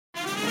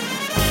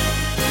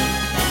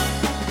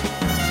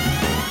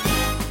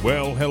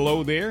Well,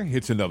 hello there.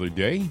 It's another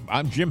day.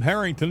 I'm Jim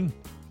Harrington.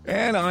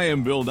 And I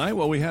am Bill Knight.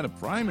 Well, we had a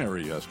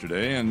primary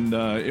yesterday, and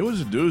it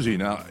was a doozy.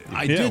 Now,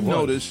 I did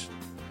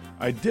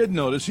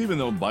notice, even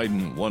though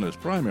Biden won his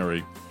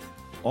primary,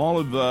 all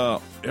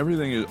of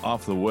everything is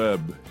off the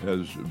web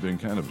has been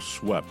kind of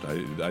swept.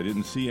 I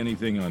didn't see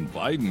anything on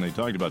Biden. They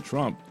talked about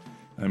Trump.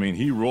 I mean,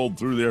 he rolled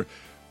through there.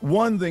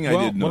 One thing I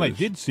did notice. What I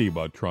did see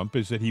about Trump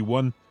is that he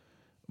won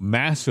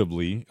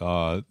massively.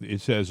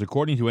 It says,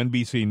 according to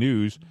NBC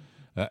News,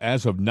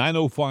 as of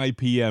 9:05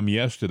 p.m.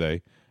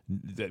 yesterday,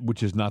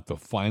 which is not the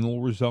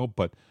final result,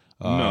 but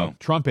no.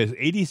 Trump has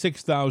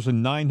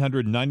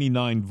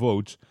 86,999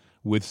 votes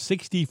with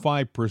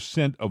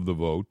 65% of the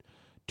vote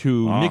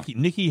to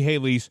Nikki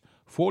Haley's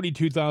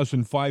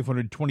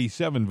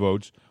 42,527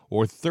 votes,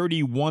 or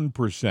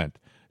 31%.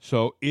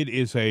 So it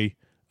is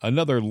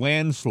another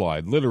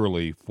landslide,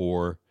 literally,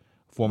 for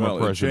former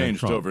President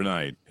Trump.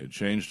 It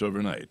changed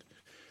overnight.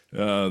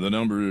 The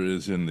number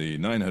is in the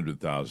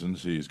 900,000s.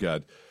 He's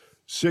got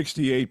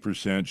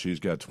 68%. She's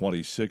got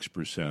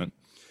 26%.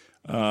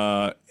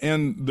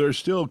 And they're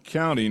still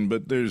counting,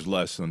 but there's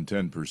less than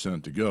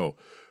 10% to go.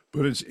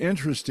 But it's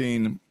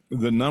interesting,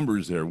 the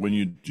numbers there. When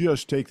you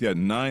just take that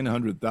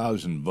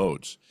 900,000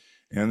 votes,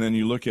 and then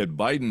you look at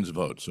Biden's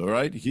votes, all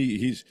right?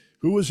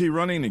 Who was he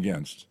running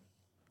against?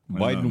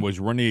 Biden was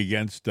running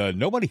against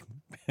nobody.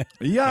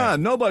 Yeah,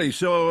 nobody.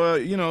 So,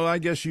 I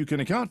guess you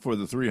can account for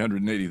the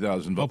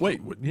 380,000 votes.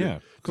 Wait,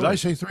 did I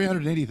say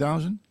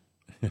 380,000?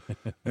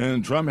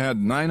 And Trump had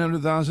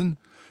 900,000?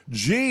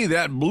 Gee,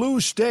 that blue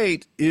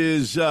state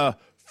is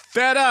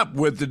fed up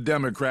with the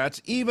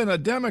Democrats. Even a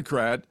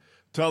Democrat,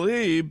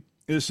 Tlaib,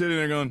 is sitting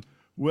there going,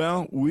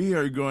 well, we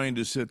are going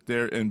to sit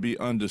there and be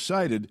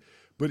undecided.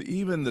 But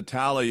even the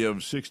tally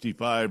of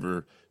 65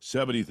 or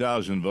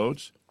 70,000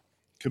 votes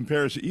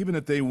compares, even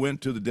if they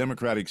went to the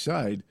Democratic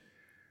side,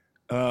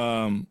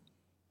 there's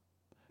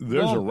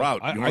a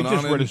rout going on. I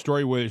just read a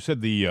story where it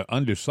said the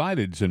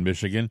undecideds in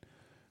Michigan,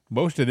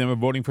 most of them are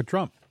voting for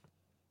Trump.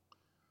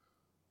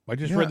 I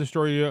just read the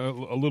story a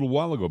little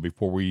while ago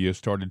before we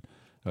started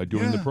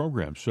doing the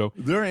program. So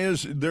there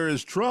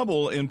is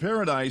trouble in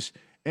paradise,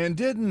 and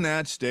didn't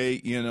that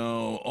state, they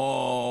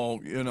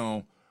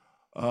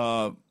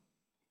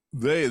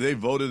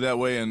voted that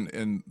way,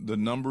 and the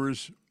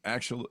numbers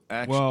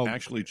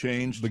actually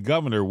changed. The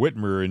governor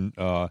Whitmer, and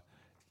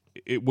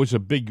it was a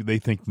big, they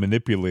think,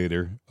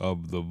 manipulator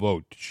of the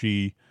vote.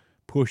 She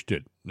pushed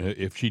it.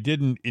 If she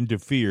didn't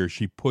interfere,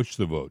 she pushed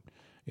the vote,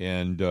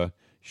 and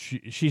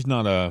she's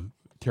not a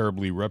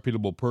terribly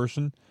reputable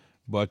person,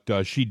 but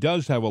she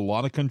does have a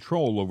lot of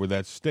control over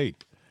that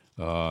state.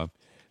 Bill,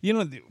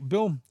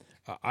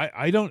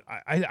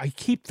 I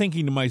keep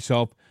thinking to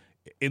myself,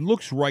 it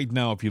looks right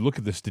now, if you look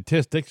at the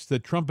statistics,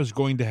 that Trump is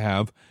going to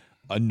have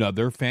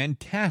another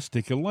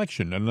fantastic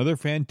election, another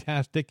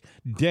fantastic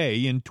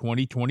day in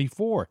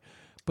 2024.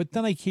 But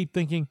then I keep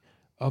thinking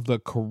of the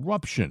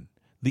corruption,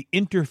 the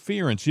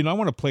interference. I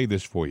want to play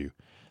this for you.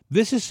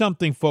 This is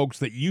something, folks,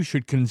 that you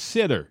should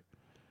consider.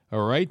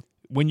 All right,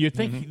 when you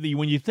think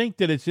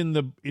that it's in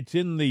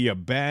the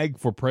bag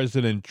for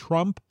President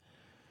Trump,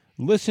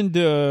 listen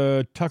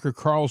to Tucker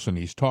Carlson.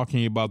 He's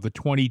talking about the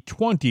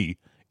 2020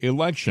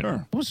 election.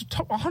 Sure. It was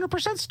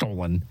 100%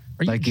 stolen.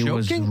 Are you joking? It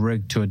was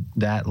rigged to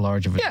that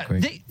large of a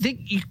degree. They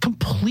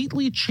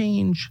completely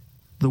change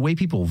the way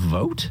people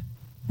vote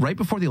right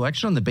before the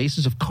election on the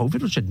basis of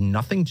COVID, which had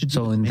nothing to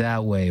do with it. So in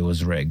that way it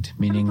was rigged,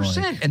 meaning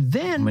 100%. And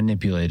then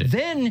manipulated.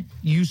 Then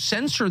you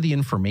censor the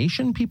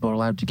information people are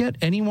allowed to get.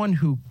 Anyone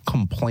who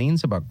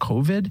complains about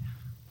COVID,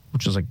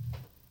 which is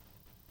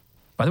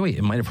by the way,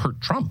 it might have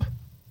hurt Trump.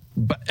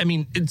 But I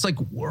mean, it's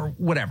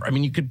whatever. I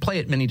mean, you could play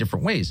it many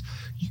different ways.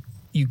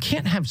 You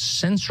can't have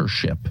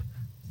censorship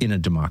in a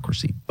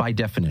democracy by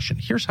definition.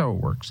 Here's how it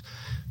works.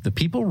 The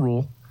people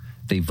rule.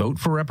 They vote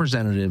for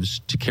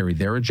representatives to carry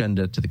their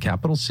agenda to the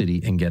capital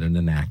city and get it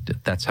enacted.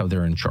 That's how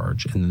they're in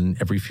charge. And then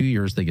every few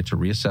years, they get to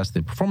reassess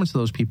the performance of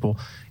those people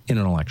in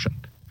an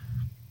election.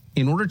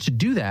 In order to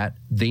do that,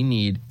 they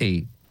need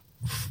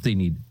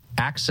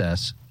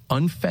access,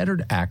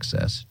 unfettered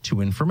access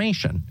to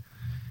information.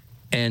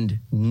 And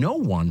no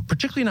one,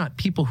 particularly not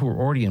people who are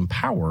already in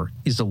power,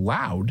 is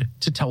allowed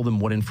to tell them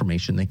what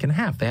information they can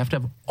have. They have to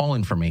have all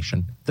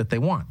information that they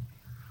want.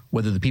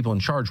 Whether the people in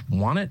charge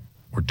want it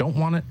or don't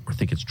want it, or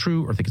think it's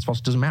true, or think it's false,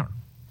 it doesn't matter.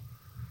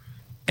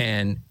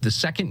 And the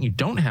second you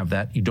don't have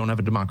that, you don't have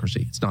a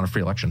democracy. It's not a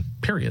free election,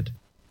 period.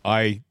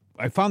 I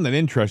found that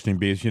interesting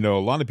because, a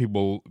lot of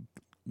people,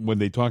 when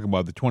they talk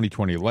about the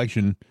 2020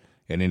 election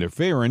and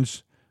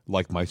interference,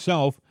 like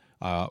myself,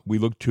 we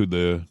look to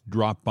the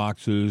drop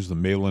boxes, the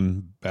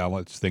mail-in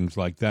ballots, things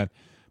like that.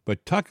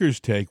 But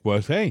Tucker's take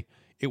was, hey,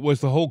 it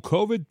was the whole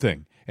COVID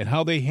thing and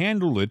how they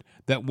handled it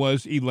that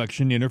was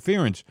election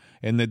interference,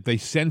 and that they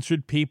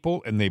censored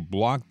people and they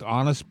blocked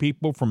honest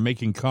people from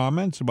making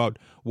comments about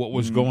what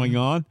was going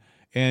on.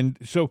 And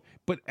so,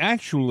 but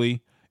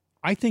actually,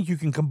 I think you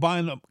can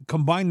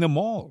combine them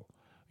all.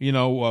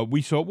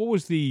 We saw, what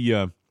was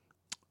the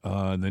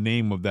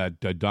name of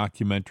that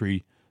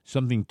documentary?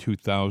 Something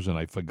 2000,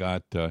 I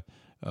forgot.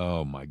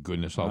 Oh my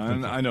goodness!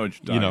 I know what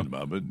you're talking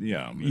about, but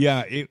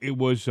yeah, it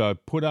was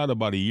put out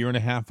about a year and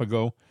a half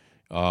ago.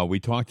 We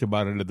talked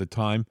about it at the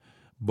time,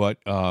 but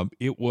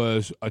it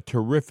was a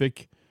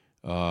terrific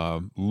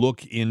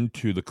look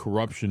into the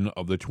corruption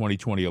of the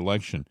 2020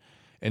 election,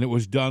 and it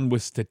was done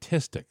with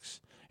statistics,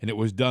 and it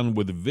was done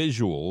with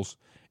visuals.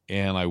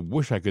 And I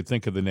wish I could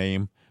think of the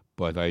name,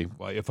 but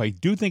if I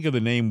do think of the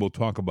name, we'll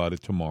talk about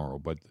it tomorrow.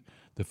 But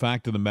the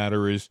fact of the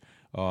matter is,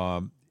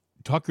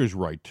 Tucker's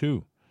right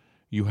too.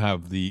 You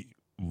have the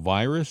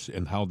virus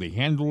and how they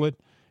handle it,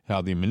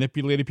 how they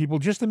manipulated people.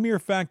 Just the mere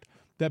fact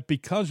that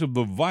because of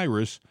the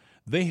virus,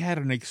 they had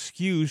an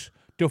excuse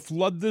to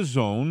flood the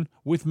zone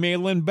with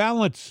mail-in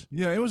ballots.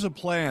 Yeah, it was a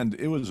plan.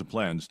 It was a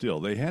plan still.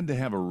 They had to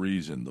have a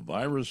reason. The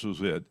virus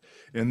was it.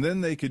 And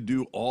then they could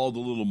do all the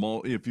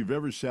little, if you've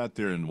ever sat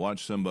there and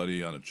watched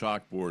somebody on a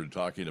chalkboard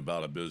talking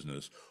about a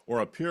business or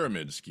a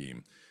pyramid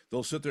scheme,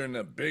 they'll sit there in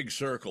that big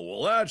circle.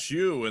 Well, that's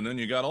you. And then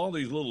you got all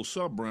these little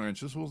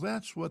sub-branches. Well,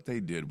 that's what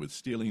they did with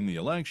stealing the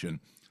election.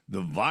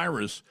 The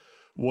virus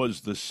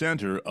was the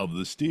center of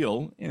the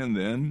steal. And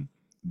then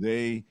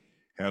they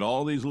had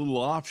all these little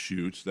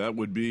offshoots. That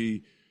would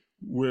be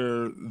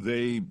where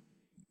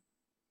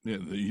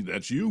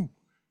that's you,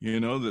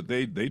 that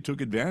they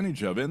took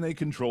advantage of it, and they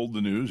controlled the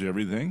news,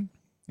 everything,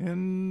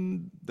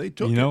 and they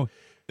took it. And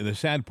the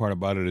sad part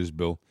about it is,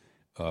 Bill,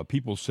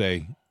 people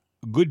say,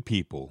 good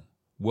people,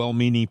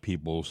 well-meaning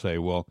people say,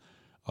 well,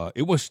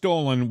 it was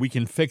stolen, we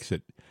can fix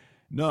it.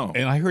 No.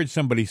 And I heard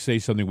somebody say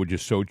something which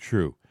is so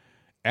true.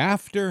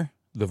 After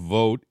the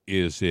vote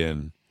is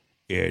in,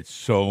 it's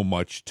so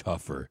much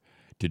tougher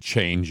to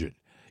change it.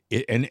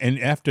 And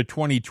after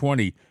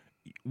 2020,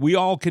 we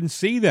all can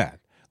see that.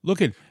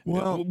 Look at,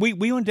 we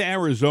went to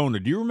Arizona.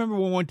 Do you remember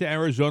when we went to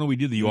Arizona? We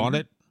did the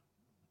audit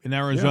in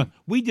Arizona. Yeah.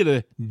 We did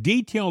a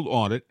detailed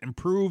audit and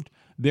proved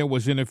there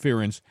was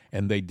interference,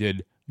 and they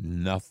did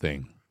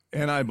nothing.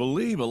 And I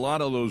believe a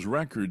lot of those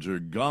records are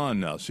gone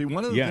now. See,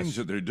 one of the things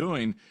that they're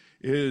doing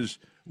is,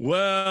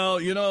 well,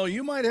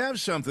 you might have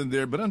something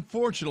there, but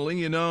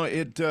unfortunately,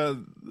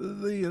 the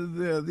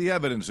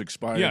evidence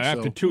expired. Yeah,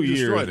 after 2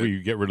 years,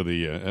 we get rid of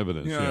the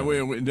evidence.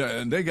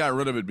 Yeah, they got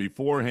rid of it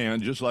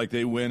beforehand, just like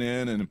they went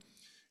in and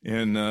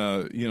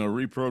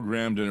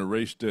reprogrammed and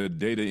erased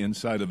data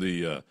inside of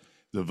the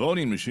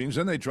voting machines.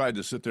 Then they tried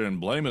to sit there and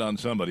blame it on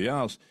somebody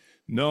else.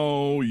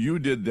 No, you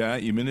did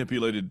that. You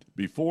manipulated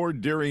before,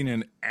 during,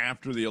 and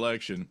after the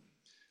election.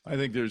 I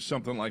think there's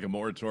something like a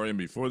moratorium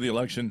before the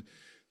election,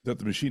 that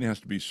the machine has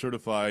to be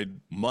certified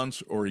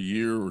months or a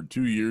year or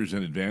 2 years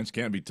in advance,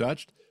 can't be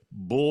touched.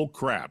 Bull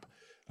crap.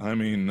 I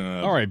mean...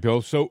 all right,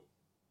 Bill, so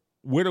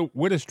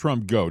where does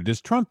Trump go? Does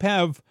Trump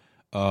have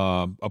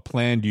a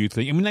plan, do you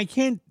think? I mean, I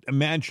can't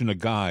imagine a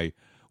guy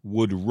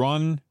would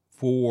run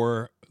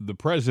for the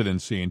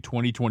presidency in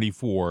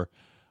 2024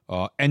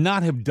 and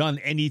not have done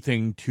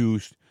anything to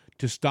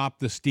stop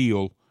the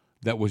steal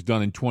that was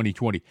done in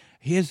 2020.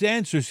 His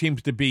answer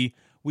seems to be,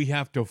 we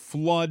have to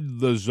flood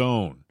the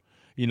zone.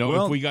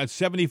 If we got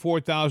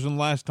 74,000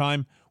 last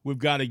time, we've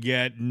got to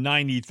get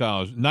 90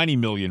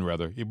 million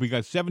rather. If we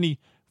got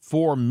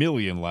 74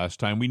 million last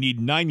time, we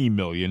need 90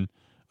 million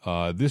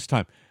this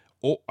time.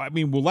 Oh, I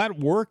mean, will that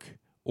work,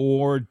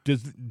 or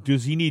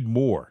does he need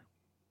more?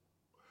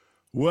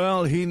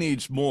 Well, he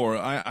needs more.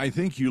 I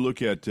think you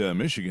look at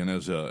Michigan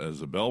as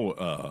a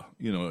bellwether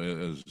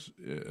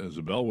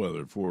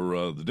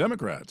for the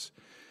Democrats.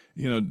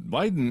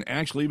 Biden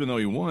actually, even though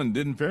he won,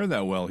 didn't fare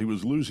that well. He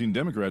was losing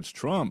Democrats.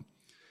 Trump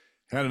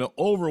had an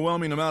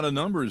overwhelming amount of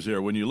numbers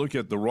there. When you look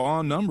at the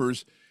raw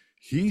numbers,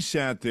 he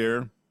sat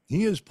there.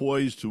 He is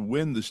poised to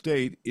win the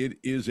state. It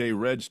is a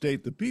red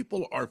state. The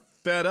people are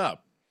fed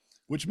up,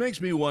 which makes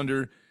me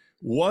wonder,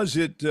 was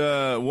it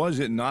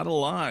not a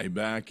lie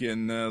back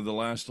in the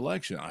last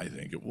election? I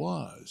think it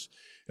was.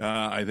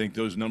 I think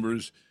those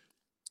numbers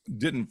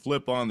didn't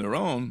flip on their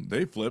own.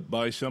 They flipped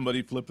by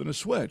somebody flipping a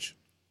switch.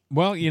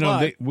 Well,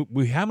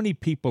 how many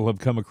people have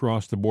come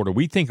across the border?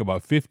 We think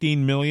about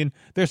 15 million.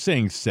 They're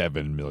saying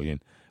 7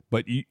 million.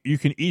 But you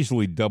can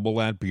easily double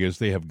that because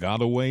they have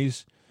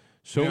gotaways.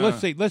 So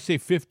let's say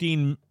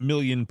 15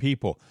 million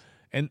people.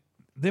 And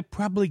they're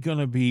probably going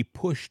to be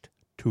pushed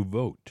to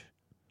vote.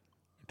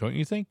 Don't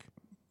you think?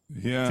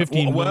 Yeah. 15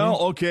 million?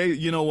 Well, okay.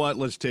 You know what?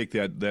 Let's take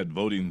that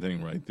voting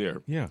thing right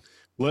there. Yeah.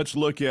 Let's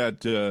look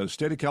at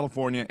state of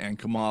California and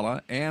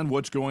Kamala and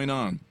what's going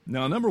on.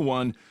 Now, number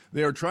one,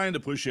 they are trying to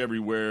push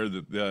everywhere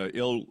that the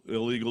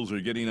illegals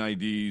are getting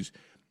IDs,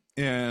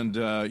 and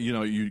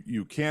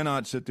you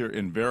cannot sit there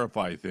and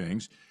verify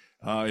things.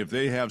 If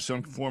they have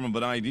some form of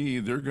an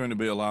ID, they're going to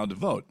be allowed to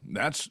vote.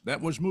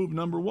 That was move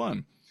number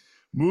one.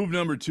 Move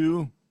number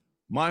two,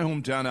 my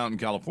hometown out in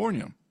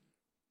California.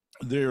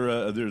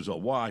 There's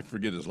I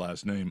forget his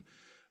last name,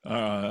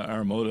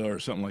 Armota or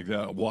something like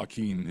that.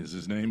 Joaquin is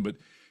his name, but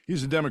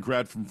he's a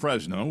Democrat from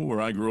Fresno,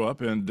 where I grew up,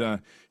 and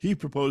he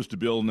proposed a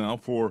bill now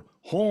for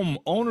home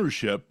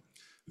ownership,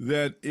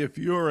 that if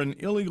you're an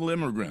illegal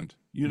immigrant,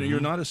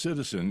 you're not a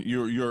citizen,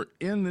 you're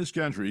in this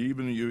country,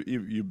 even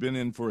if you've been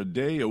in for a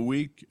day, a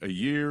week, a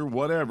year,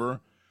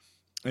 whatever,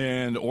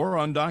 or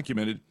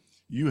undocumented,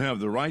 you have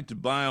the right to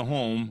buy a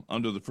home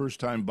under the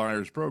first-time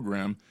buyers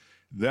program.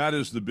 That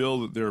is the bill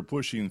that they're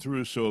pushing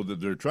through, so that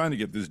they're trying to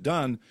get this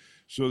done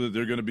so that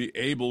they're going to be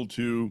able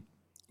to,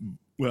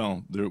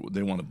 well,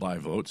 they want to buy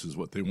votes is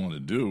what they want to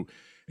do.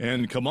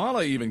 And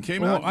Kamala even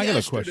came out I yesterday.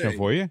 got a question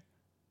for you.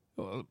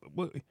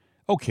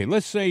 Okay,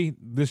 let's say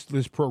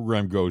this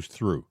program goes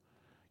through.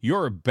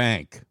 You're a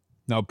bank.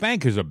 Now, a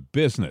bank is a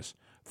business.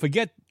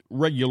 Forget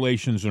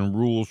regulations and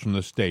rules from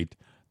the state.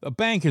 A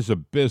bank is a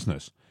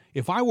business.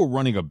 If I were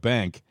running a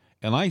bank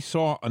and I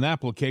saw an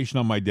application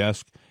on my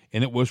desk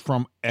and it was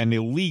from an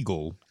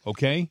illegal,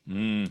 okay,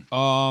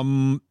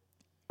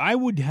 I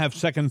would have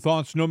second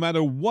thoughts no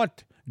matter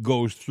what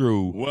goes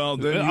through. Well,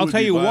 then I'll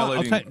tell you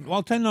violating...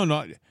 what.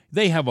 No.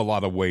 They have a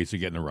lot of ways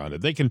of getting around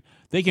it. They can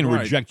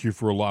Right. reject you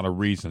for a lot of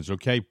reasons.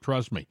 Okay,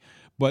 trust me.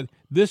 But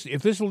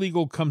if this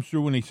illegal comes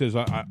through and he says,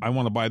 I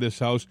want to buy this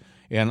house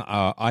and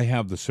I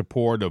have the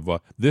support of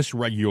this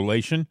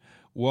regulation,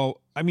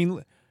 well, I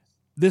mean,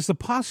 there's the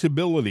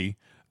possibility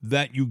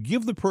that you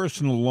give the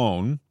person a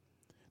loan,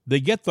 they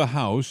get the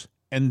house,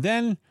 and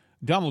then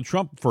Donald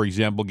Trump, for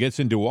example, gets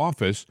into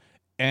office,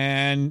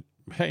 and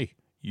hey,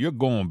 you're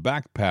going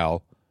back,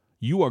 pal.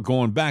 You are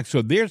going back.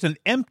 So there's an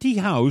empty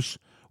house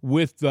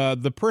with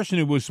the person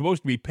who was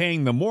supposed to be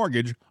paying the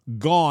mortgage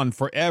gone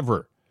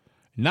forever.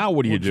 Now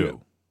what do you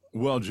do?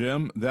 Well,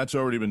 Jim, that's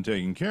already been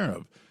taken care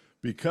of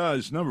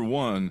because, number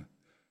one,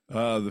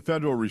 the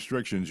federal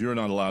restrictions, you're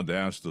not allowed to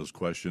ask those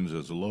questions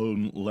as a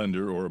loan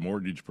lender or a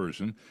mortgage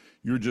person.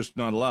 You're just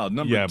not allowed.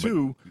 Number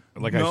two,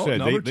 like I said,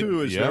 number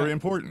two is very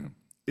important.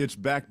 It's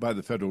backed by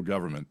the federal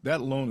government.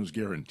 That loan is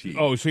guaranteed.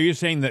 Oh, so you're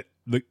saying that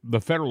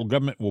the federal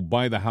government will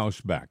buy the house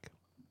back?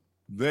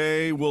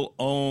 They will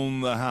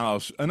own the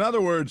house. In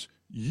other words,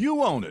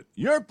 you own it.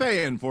 You're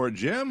paying for it,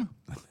 Jim.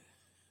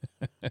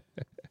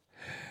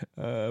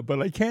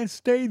 But I can't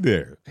stay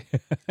there.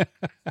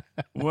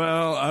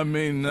 Well, I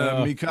mean,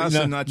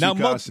 Mikasa, not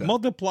Chikasa. Now,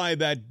 multiply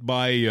that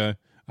by,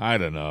 I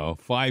don't know,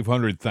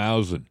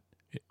 500,000,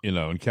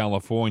 in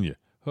California.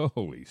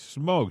 Holy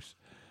smokes.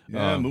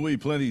 Yeah, muy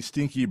plenty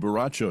stinky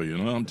borracho,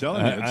 I'm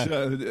telling you.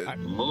 It's,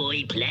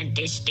 muy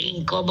plenty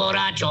stinko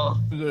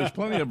borracho. There's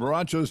plenty of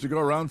borrachos to go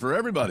around for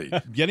everybody.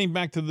 Getting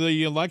back to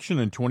the election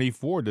in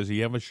 24, does he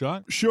have a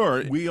shot?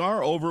 Sure. We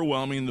are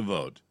overwhelming the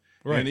vote.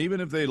 Right. And even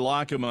if they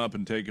lock him up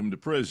and take him to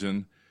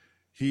prison,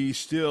 he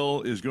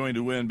still is going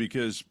to win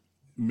because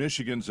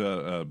Michigan's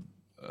a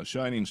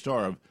shining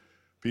star.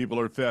 People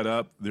are fed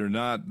up. They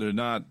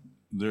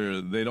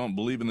don't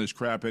believe in this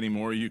crap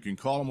anymore. You can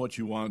call them what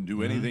you want,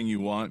 do anything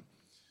you want.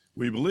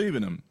 We believe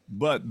in him,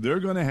 but they're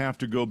going to have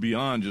to go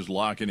beyond just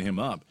locking him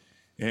up.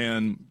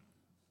 And,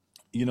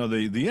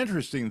 the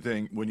interesting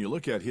thing, when you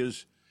look at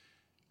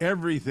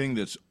everything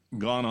that's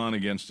gone on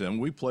against him,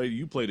 you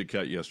played a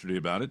cut yesterday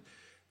about it,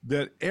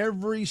 that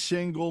every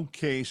single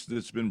case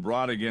that's been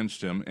brought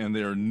against him, and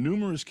there are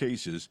numerous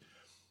cases,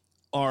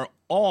 are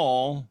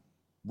all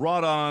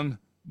brought on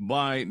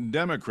by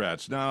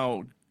Democrats.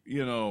 Now,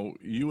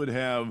 you would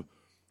have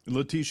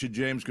Letitia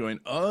James going,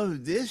 oh,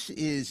 this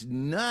is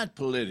not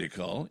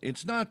political.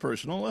 It's not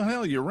personal. Well,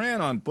 hell, you ran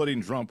on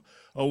putting Trump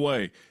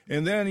away.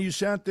 And then you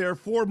sat there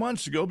 4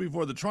 months ago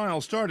before the trial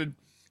started.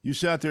 You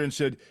sat there and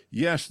said,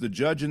 yes, the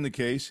judge in the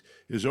case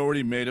has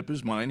already made up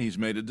his mind. He's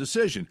made a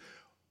decision.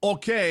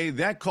 Okay,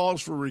 that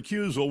calls for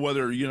recusal,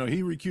 whether,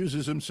 he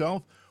recuses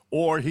himself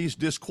or he's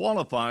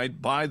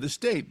disqualified by the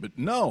state. But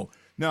no.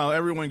 Now,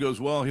 everyone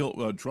goes, well,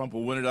 Trump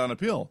will win it on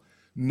appeal.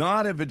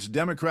 Not if it's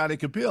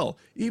Democratic appeal.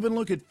 Even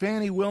look at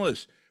Fani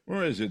Willis.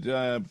 Where is it?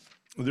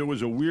 There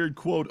was a weird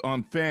quote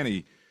on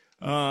Fani.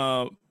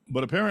 But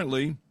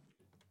apparently,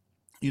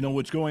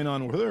 what's going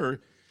on with her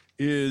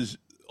is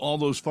all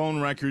those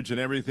phone records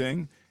and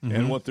everything. Mm-hmm.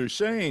 And what they're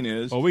saying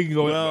is... Well, we can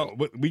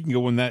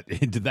go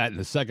into that in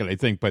a second, I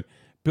think. But,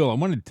 Bill, I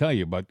wanted to tell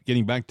you about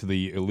getting back to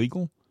the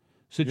illegal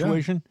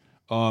situation.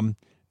 Yeah.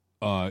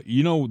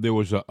 There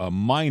was a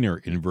minor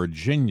in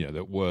Virginia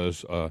that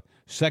was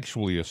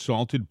sexually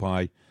assaulted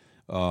by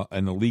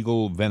an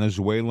illegal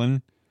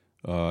Venezuelan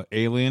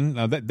alien.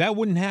 Now, that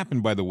wouldn't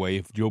happen, by the way,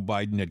 if Joe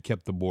Biden had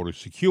kept the border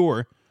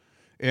secure.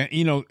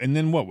 And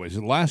then what was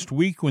it, last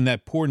week when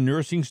that poor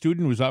nursing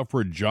student was out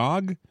for a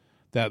jog?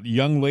 That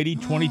young lady,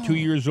 22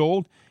 years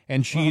old,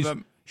 and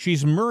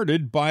she's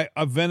murdered by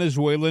a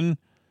Venezuelan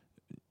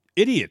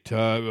idiot,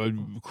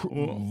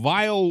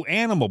 vile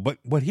animal.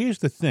 But here's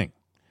the thing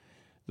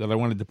that I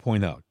wanted to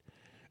point out.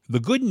 The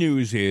good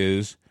news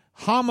is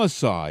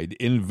homicide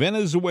in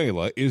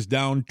Venezuela is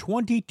down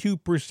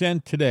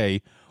 22%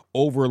 today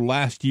over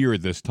last year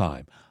at this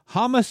time.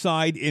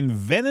 Homicide in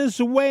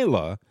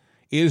Venezuela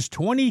is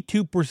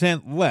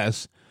 22%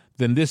 less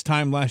than this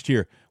time last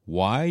year.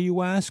 Why,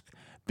 you ask?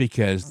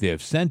 Because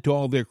they've sent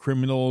all their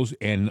criminals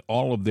and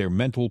all of their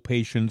mental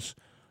patients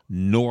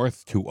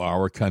north to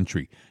our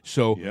country.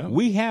 So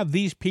we have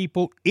these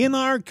people in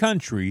our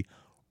country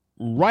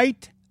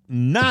right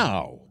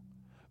now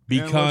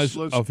because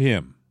of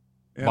him.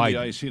 And Biden. The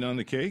icing on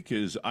the cake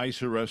is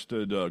ICE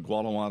arrested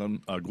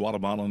Guatemalan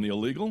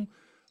illegal.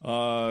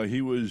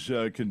 He was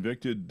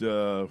convicted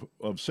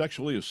of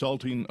sexually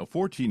assaulting a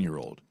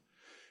 14-year-old.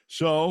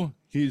 So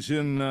he's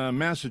in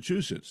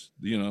Massachusetts.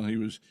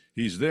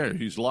 He's there.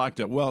 He's locked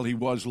up. Well, he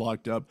was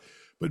locked up,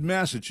 but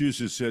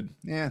Massachusetts said,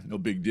 no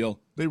big deal.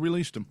 They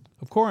released him.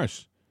 Of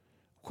course.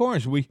 What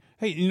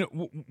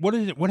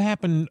is it? What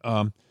happened?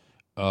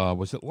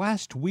 Was it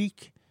last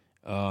week?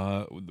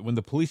 When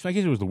the police, I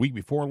guess it was the week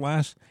before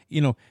last.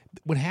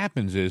 What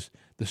happens is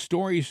the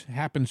stories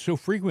happen so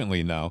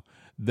frequently now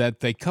that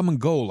they come and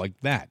go like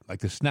that,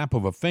 like the snap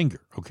of a finger.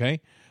 Okay,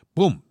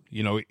 boom.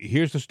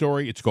 Here's the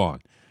story. It's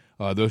gone.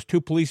 Those two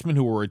policemen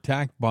who were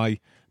attacked by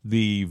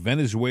the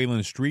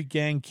Venezuelan street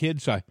gang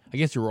kids, I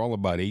guess they were all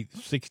about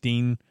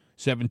 16,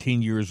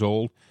 17 years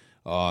old,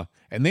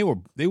 and they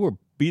were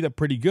beat up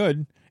pretty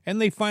good, and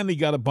they finally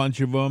got a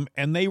bunch of them,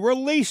 and they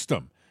released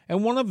them.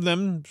 And one of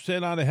them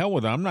said, "Out of hell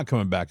with it, I'm not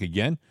coming back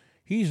again."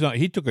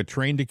 He took a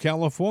train to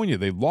California.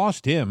 They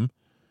lost him.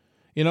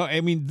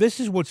 This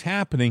is what's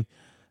happening.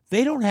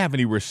 They don't have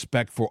any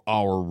respect for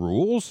our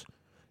rules.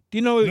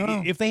 No.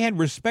 If they had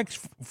respect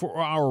for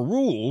our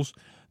rules,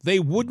 they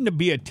wouldn't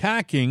be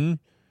attacking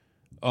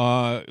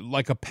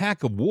like a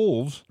pack of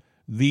wolves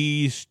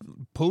these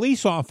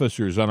police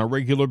officers on a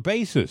regular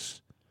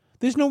basis.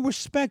 There's no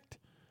respect.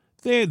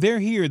 They're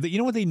here. You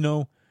know what they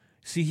know?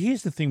 See,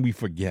 here's the thing we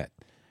forget.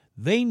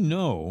 They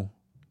know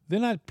they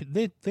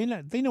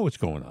know what's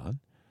going on.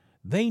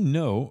 They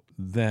know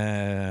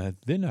that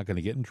they're not going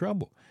to get in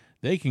trouble.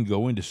 They can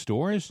go into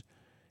stores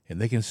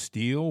and they can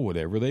steal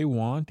whatever they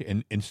want,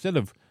 and instead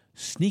of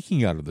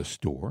sneaking out of the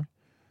store,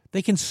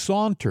 they can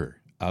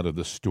saunter out of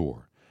the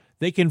store.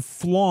 They can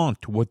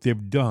flaunt what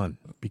they've done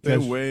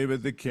because they wave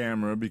at the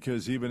camera,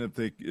 because even if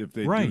they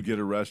do get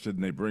arrested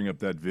and they bring up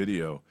that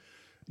video,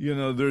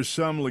 there's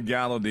some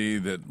legality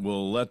that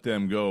will let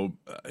them go.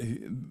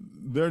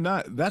 They're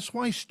not. That's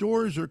why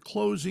stores are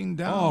closing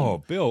down.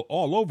 Oh, Bill,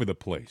 all over the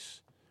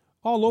place.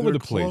 All over the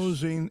place.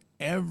 Closing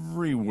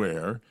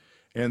everywhere,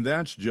 and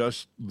that's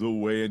just the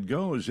way it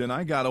goes. And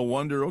I got to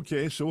wonder,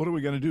 okay, so what are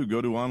we going to do?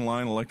 Go to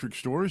online electric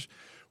stores?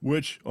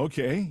 Which,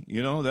 okay,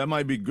 that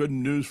might be good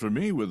news for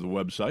me with the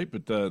website,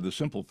 but the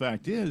simple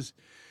fact is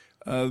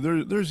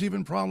there's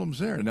even problems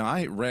there. Now,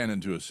 I ran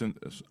into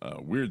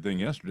a weird thing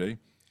yesterday,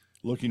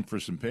 looking for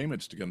some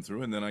payments to come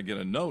through, and then I get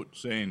a note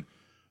saying,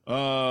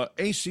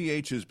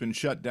 ACH has been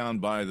shut down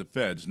by the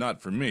feds,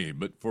 not for me,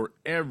 but for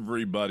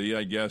everybody,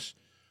 I guess,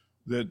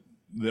 that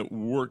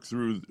work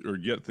through or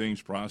get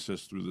things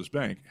processed through this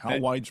bank. How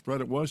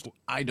widespread it was,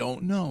 I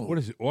don't know. What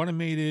is it?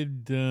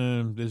 Automated,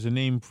 there's a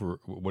name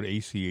for what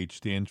ACH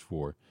stands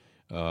for.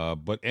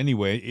 But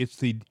anyway, is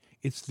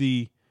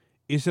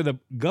it a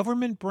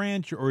government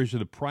branch or is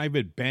it a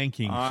private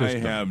banking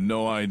system? I have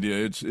no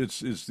idea.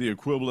 It's the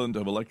equivalent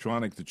of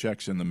electronic the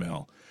checks in the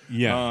mail.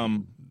 Yeah.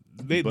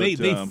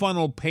 They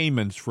funnel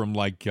payments from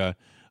like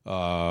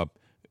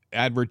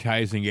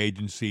advertising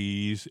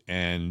agencies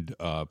and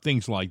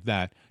things like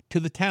that to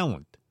the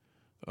talent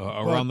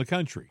around the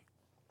country.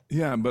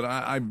 Yeah, but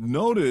I've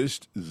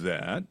noticed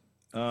that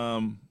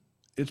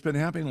it's been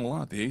happening a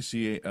lot. The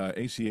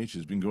ACH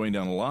has been going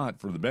down a lot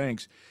for the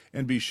banks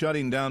and be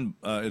shutting down.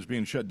 It's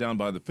being shut down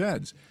by the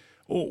feds.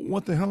 Oh,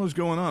 what the hell is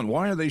going on?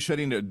 Why are they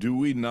shutting down? Do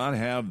we not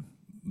have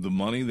the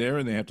money there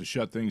and they have to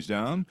shut things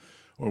down?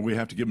 Or we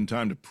have to give them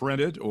time to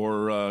print it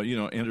or,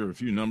 enter a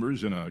few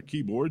numbers in a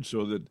keyboard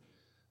so that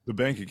the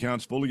bank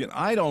account's full again?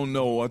 I don't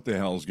know what the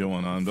hell's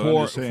going on.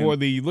 But for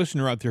the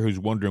listener out there who's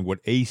wondering what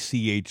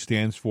ACH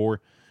stands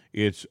for,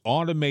 it's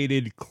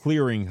Automated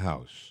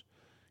Clearinghouse.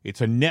 It's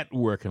a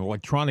network, an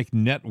electronic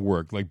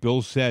network, like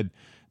Bill said,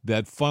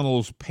 that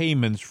funnels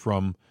payments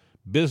from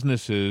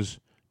businesses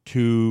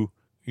to,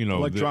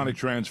 electronic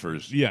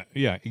transfers. Yeah,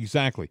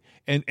 exactly.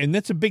 And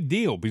that's a big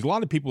deal because a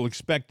lot of people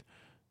expect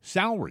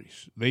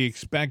salaries. They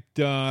expect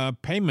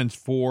payments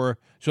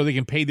so they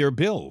can pay their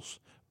bills.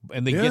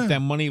 And they get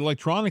that money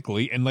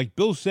electronically. And like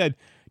Bill said,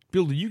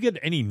 Bill, did you get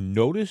any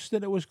notice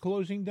that it was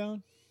closing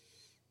down?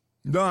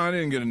 No, I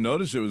didn't get a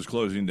notice it was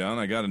closing down.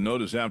 I got a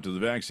notice after the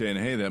fact saying,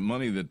 hey, that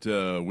money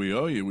that we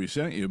owe you, we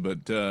sent you.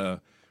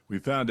 But we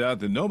found out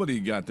that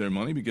nobody got their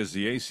money because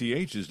the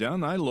ACH is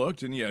down. I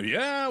looked, and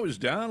yeah, it was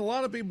down. A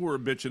lot of people were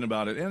bitching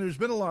about it. And there's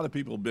been a lot of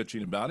people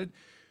bitching about it.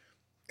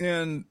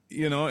 And,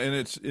 and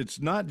it's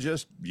not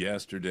just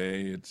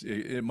yesterday.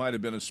 It might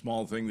have been a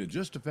small thing that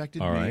just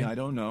affected me. I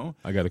don't know.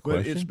 I got a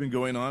question. But it's been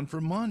going on for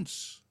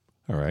months.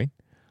 All right.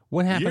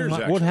 What happened?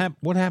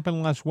 What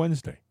happened last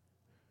Wednesday?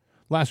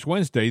 Last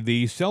Wednesday,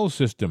 the cell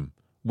system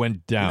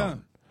went down.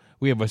 Yeah.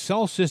 We have a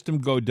cell system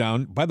go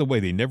down. By the way,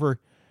 they never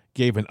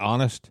gave an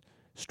honest,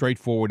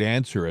 straightforward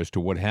answer as to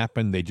what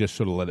happened. They just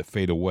sort of let it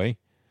fade away.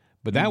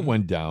 But that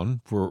went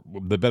down for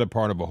the better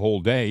part of a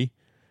whole day.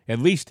 At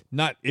least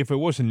not if it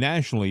wasn't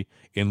nationally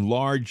in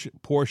large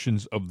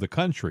portions of the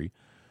country.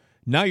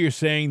 Now you're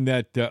saying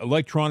that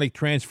electronic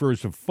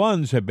transfers of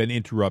funds have been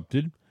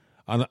interrupted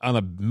on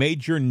a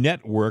major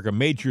network, a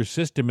major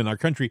system in our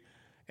country.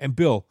 And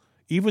Bill,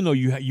 even though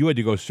you had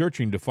to go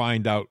searching to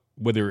find out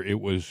whether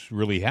it was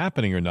really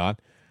happening or not,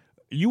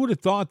 you would have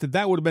thought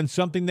that would have been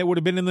something that would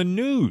have been in the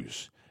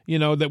news.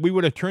 that we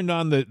would have turned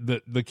on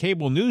the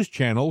cable news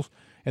channels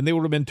and they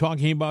would have been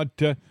talking about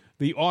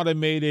the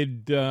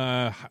automated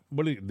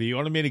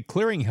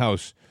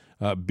clearinghouse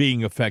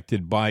being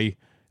affected by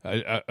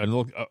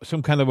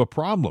some kind of a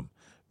problem.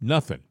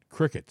 Nothing.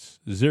 Crickets.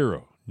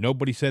 Zero.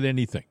 Nobody said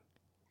anything.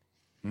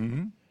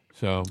 Mm-hmm.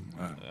 So,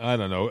 I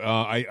don't know.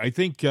 I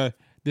think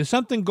there's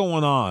something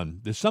going on.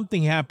 There's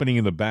something happening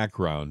in the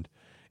background,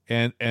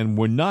 and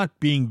we're not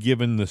being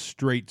given the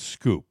straight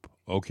scoop,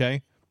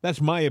 okay? That's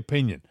my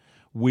opinion.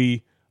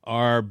 We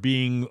are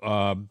being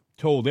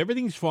told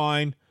everything's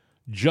fine,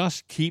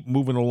 just keep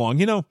moving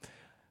along.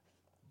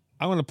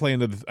 I want to play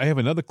I have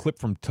another clip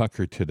from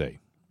Tucker today,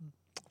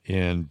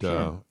 and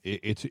Sure.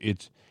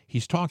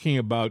 He's talking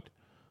about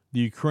the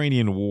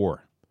Ukrainian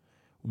war.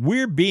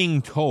 We're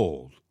being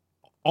told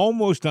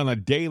almost on a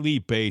daily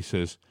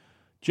basis,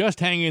 just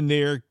hang in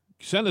there,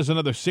 send us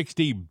another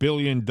 $60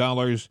 billion,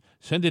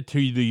 send it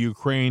to the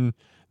Ukraine.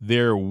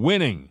 They're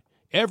winning.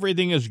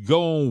 Everything is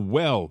going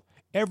well.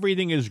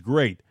 Everything is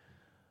great.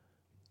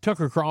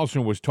 Tucker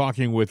Carlson was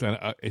talking with,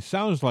 it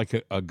sounds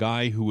like a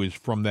guy who is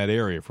from that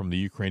area, from the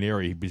Ukraine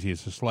area. He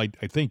has a slight,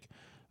 I think,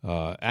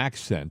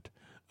 accent.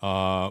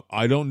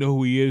 I don't know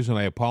who he is, and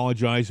I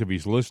apologize if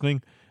he's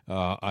listening.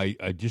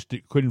 I just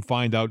couldn't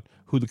find out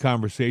who the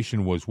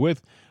conversation was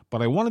with.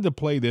 But I wanted to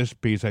play this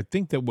because I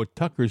think that what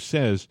Tucker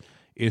says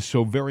is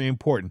so very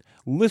important.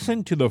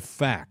 Listen to the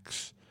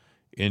facts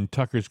in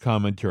Tucker's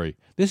commentary.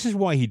 This is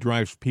why he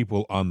drives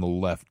people on the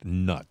left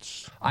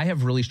nuts. I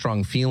have really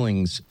strong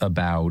feelings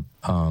about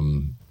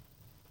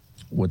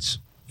what's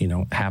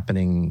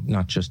happening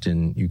not just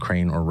in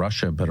Ukraine or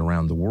Russia, but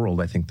around the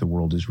world. I think the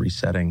world is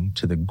resetting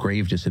to the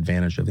grave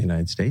disadvantage of the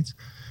United States.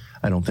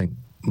 I don't think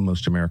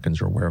most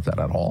Americans are aware of that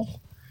at all.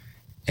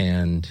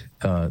 And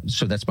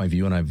so that's my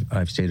view, and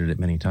I've stated it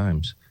many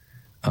times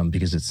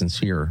because it's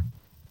sincere.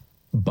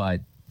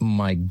 But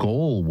my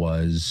goal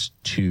was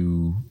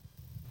to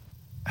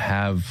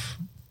have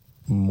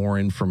more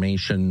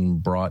information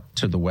brought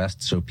to the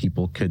West so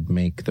people could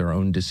make their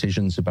own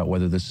decisions about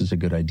whether this is a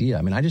good idea.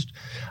 I mean, I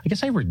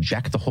guess I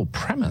reject the whole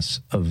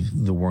premise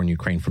of the war in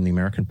Ukraine from the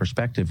American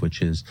perspective,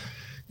 which is,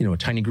 a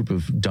tiny group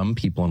of dumb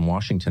people in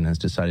Washington has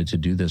decided to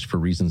do this for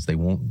reasons they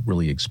won't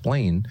really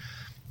explain.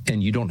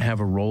 And you don't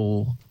have a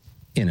role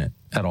in it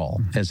at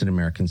all as an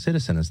American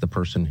citizen, as the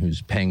person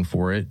who's paying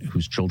for it,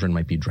 whose children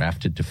might be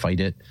drafted to fight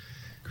it,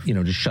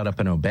 to shut up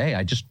and obey.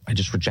 I just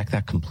reject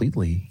that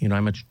completely.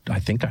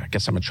 I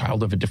guess I'm a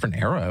child of a different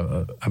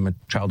era. I'm a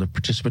child of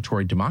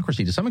participatory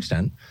democracy to some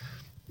extent,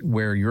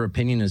 where your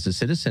opinion as a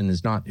citizen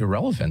is not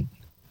irrelevant.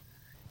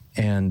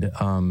 And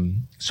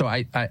so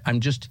I'm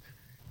just,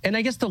 and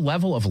I guess the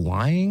level of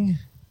lying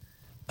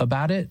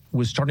about it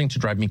was starting to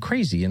drive me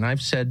crazy. And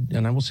I've said,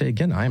 and I will say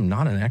again, I am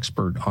not an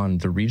expert on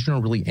the region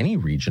or really any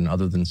region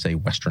other than, say,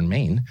 Western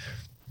Maine.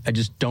 I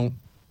just don't,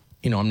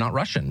 I'm not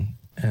Russian.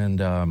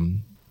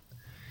 And,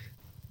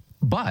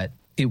 but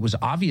it was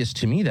obvious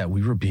to me that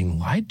we were being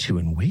lied to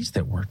in ways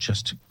that were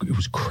it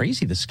was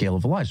crazy, the scale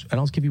of the lies. And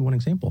I'll just give you one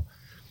example.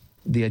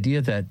 The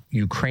idea that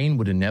Ukraine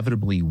would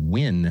inevitably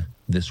win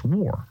this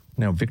war.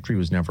 Now, victory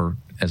was never,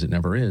 as it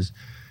never is,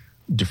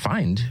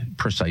 defined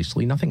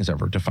precisely. Nothing is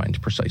ever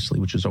defined precisely,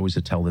 which is always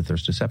a tell that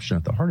there's deception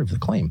at the heart of the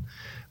claim.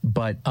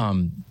 But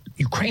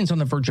Ukraine's on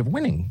the verge of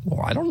winning.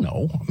 Well, I don't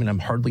know. I mean, I'm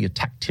hardly a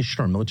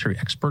tactician or a military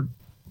expert.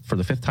 For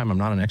the fifth time, I'm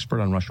not an expert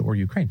on Russia or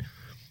Ukraine.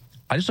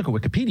 I just look at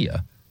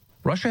Wikipedia.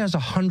 Russia has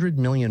 100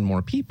 million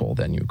more people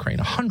than Ukraine,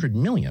 100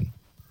 million.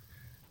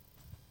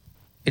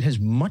 It has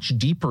much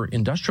deeper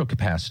industrial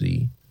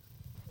capacity,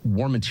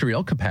 war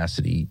material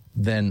capacity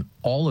than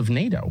all of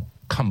NATO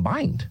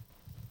combined.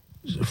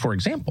 For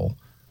example,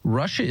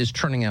 Russia is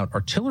turning out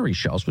artillery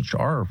shells, which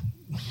are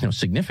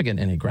significant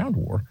in a ground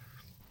war,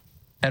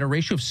 at a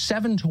ratio of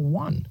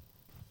 7-1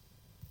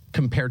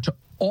 compared to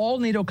all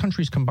NATO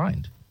countries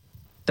combined.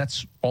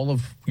 That's all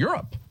of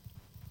Europe.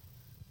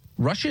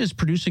 Russia is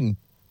producing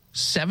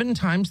 7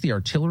 times the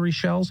artillery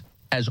shells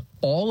as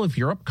all of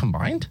Europe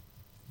combined?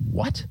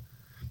 What?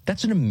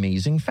 That's an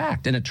amazing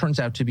fact. And it turns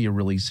out to be a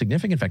really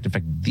significant fact. In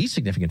fact, the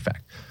significant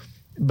fact.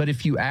 But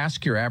if you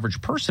ask your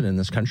average person in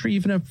this country,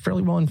 even a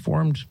fairly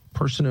well-informed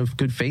person of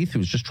good faith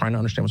who's just trying to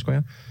understand what's going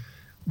on,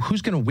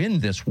 who's going to win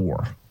this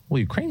war? Well,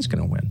 Ukraine's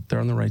going to win. They're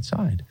on the right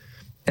side.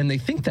 And they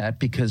think that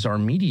because our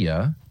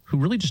media, who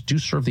really just do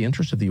serve the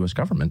interests of the U.S.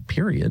 government,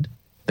 period,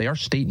 they are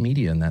state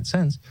media in that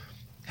sense,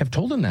 have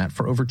told them that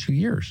for over 2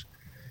 years.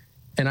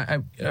 And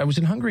I was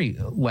in Hungary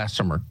last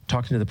summer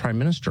talking to the Prime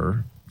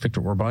Minister,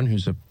 Viktor Orban,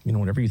 who's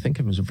whatever you think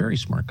of him, is a very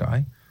smart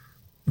guy,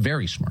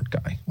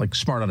 like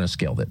smart on a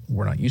scale that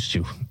we're not used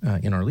to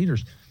in our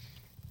leaders.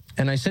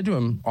 And I said to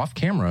him off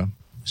camera,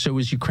 so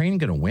is Ukraine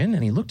going to win?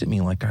 And he looked at me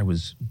like I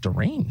was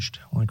deranged,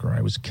 or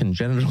I was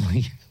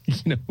congenitally,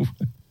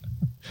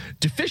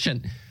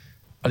 deficient.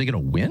 Are they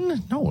going to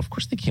win? No, of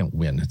course they can't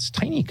win. It's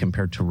tiny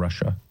compared to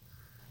Russia.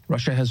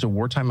 Russia has a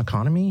wartime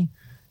economy.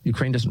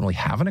 Ukraine doesn't really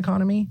have an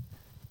economy.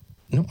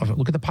 No,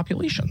 look at the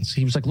populations.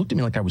 He was looked at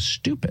me like I was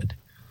stupid.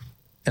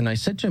 And I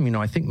said to him,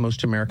 I think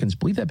most Americans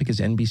believe that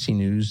because NBC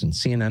News and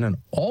CNN and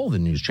all the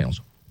news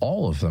channels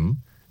all of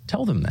them,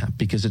 tell them that,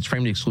 because it's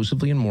framed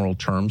exclusively in moral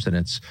terms, and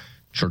it's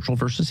Churchill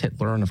versus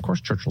Hitler, and of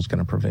course Churchill's going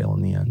to prevail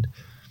in the end.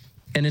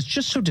 And it's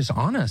just so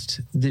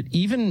dishonest that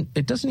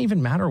it doesn't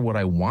even matter what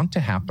I want to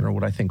happen or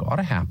what I think ought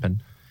to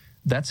happen.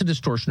 That's a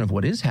distortion of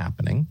what is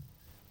happening.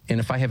 And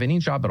if I have any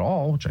job at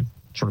all, which I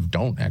sort of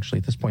don't actually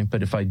at this point,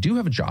 but if I do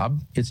have a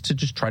job, it's to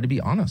just try to be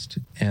honest.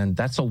 And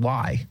that's a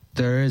lie.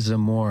 There is a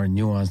more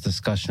nuanced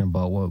discussion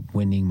about what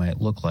winning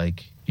might look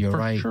like. You're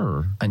right.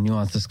 Sure. A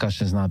nuanced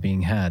discussion is not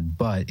being had,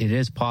 but it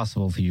is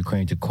possible for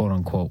Ukraine to quote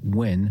unquote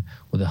win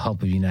with the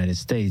help of the United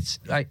States.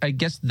 I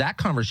guess that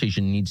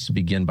conversation needs to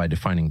begin by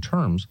defining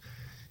terms.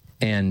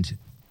 And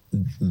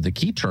the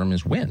key term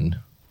is win.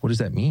 What does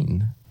that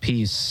mean?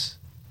 Peace,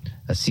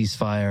 a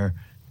ceasefire,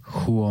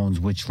 who owns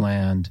which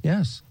land.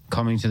 Yes.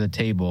 Coming to the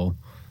table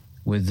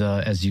with,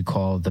 as you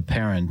call the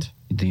parent,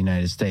 the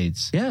United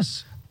States.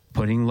 Yes.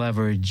 Putting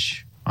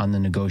leverage on the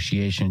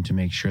negotiation to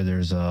make sure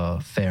there's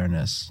a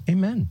fairness.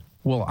 Amen.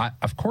 Well,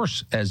 of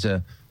course,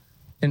 and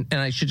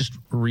I should just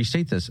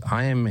restate this,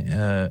 I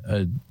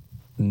am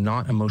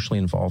not emotionally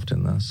involved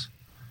in this.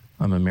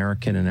 I'm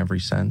American in every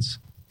sense,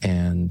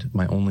 and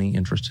my only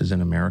interest is in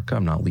America.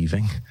 I'm not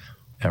leaving,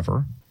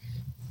 ever.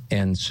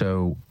 And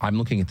so I'm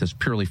looking at this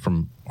purely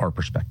from our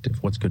perspective,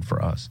 what's good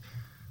for us.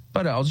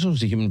 But also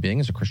as a human being,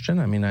 as a Christian,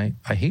 I mean, I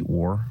hate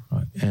war,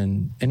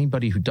 and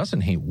anybody who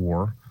doesn't hate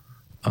war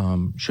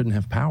shouldn't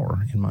have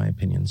power, in my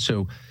opinion.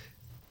 So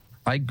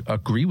I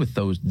agree with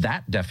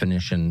that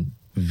definition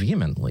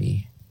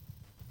vehemently.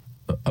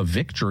 A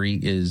victory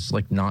is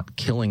like not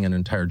killing an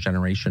entire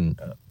generation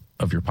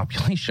of your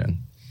population.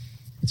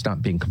 It's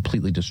not being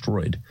completely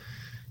destroyed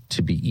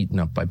to be eaten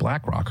up by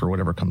BlackRock or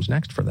whatever comes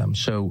next for them.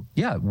 So,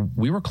 yeah,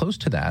 we were close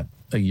to that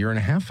a year and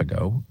a half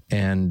ago,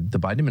 and the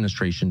Biden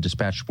administration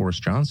dispatched Boris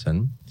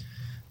Johnson,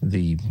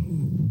 the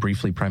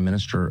briefly prime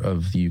minister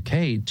of the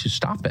UK, to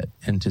stop it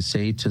and to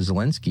say to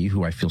Zelensky,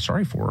 who I feel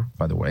sorry for,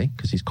 by the way,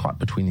 because he's caught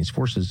between these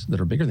forces that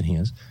are bigger than he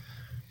is,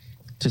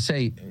 to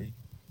say,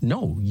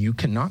 no, you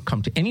cannot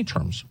come to any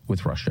terms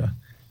with Russia.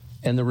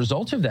 And the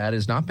result of that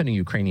has not been a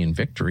Ukrainian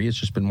victory. It's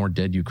just been more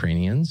dead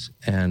Ukrainians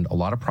and a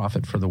lot of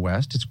profit for the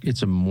West.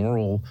 It's a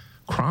moral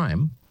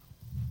crime,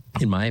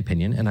 in my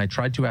opinion. And I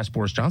tried to ask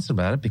Boris Johnson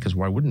about it, because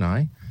why wouldn't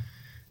I?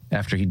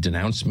 After he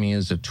denounced me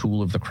as a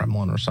tool of the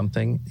Kremlin or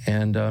something.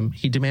 And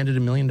he demanded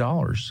 $1 million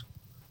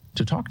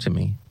to talk to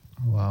me.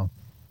 Wow.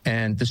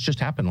 And this just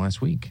happened last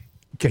week.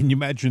 Can you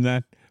imagine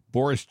that?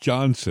 Boris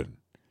Johnson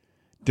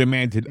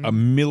demanded $1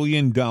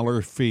 million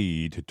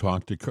fee to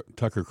talk to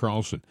Tucker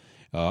Carlson.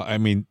 I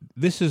mean,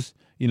 this is,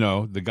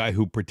 the guy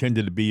who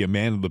pretended to be a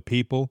man of the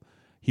people.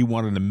 He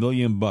wanted $1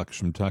 million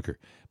from Tucker.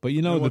 But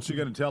what's he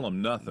going to tell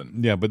him? Nothing.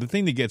 Yeah, but the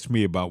thing that gets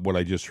me about what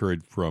I just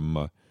heard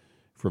from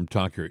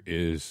Tucker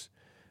is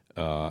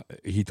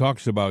he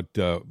talks about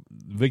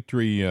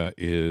victory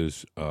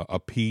is a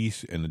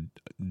peace and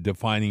a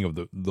defining of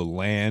the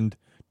land,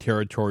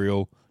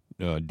 territorial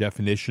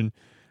definition.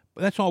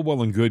 That's all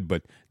well and good,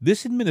 but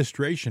this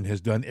administration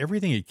has done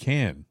everything it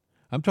can.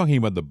 I'm talking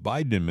about the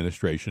Biden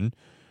administration,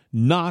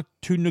 not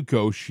to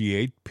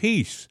negotiate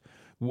peace.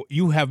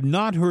 You have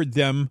not heard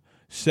them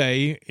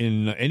say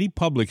in any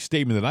public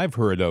statement that I've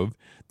heard of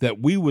that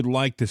we would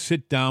like to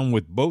sit down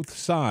with both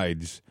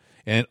sides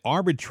and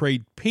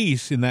arbitrate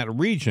peace in that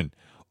region.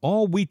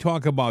 All we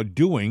talk about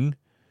doing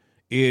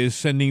is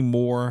sending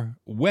more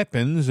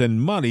weapons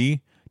and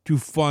money to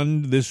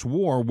fund this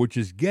war, which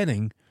is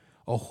getting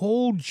a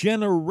whole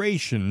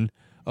generation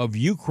of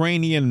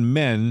Ukrainian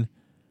men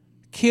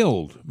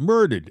killed,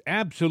 murdered,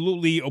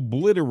 absolutely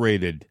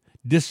obliterated,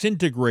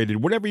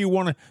 disintegrated, whatever you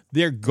want to.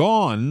 They're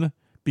gone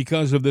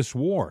because of this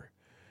war.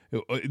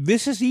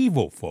 This is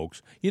evil,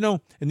 folks. And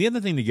the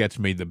other thing that gets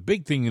me, the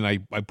big thing, and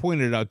I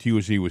pointed it out to you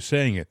as he was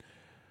saying it,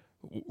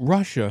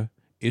 Russia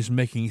is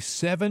making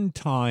 7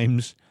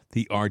 times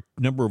the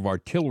number of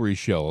artillery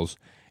shells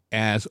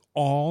as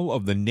all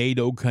of the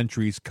NATO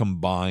countries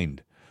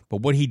combined.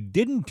 But what he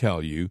didn't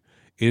tell you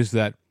is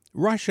that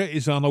Russia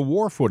is on a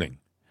war footing.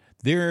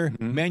 They're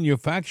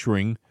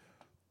manufacturing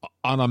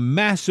on a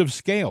massive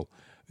scale.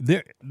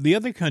 The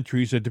other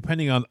countries are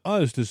depending on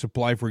us to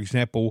supply, for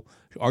example,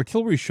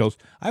 artillery shells.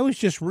 I was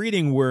just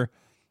reading where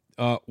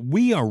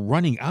we are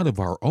running out of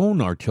our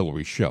own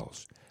artillery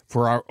shells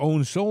for our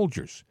own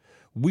soldiers.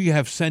 We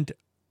have sent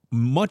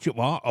much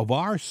of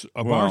our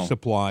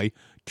supply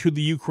to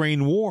the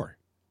Ukraine war.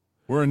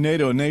 We're a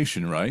NATO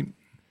nation, right?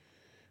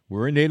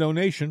 We're a NATO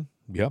nation.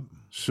 Yep.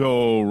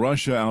 So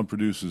Russia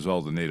outproduces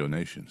all the NATO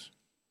nations.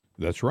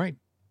 That's right.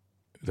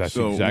 That's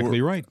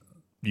exactly right.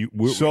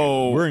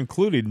 We're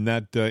included in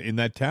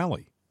that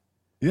tally.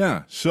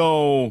 Yeah.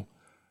 So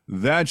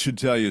that should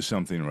tell you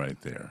something right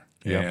there.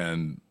 Yep.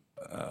 And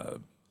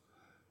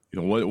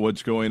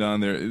what's going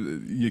on there.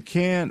 You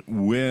can't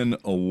win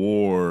a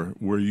war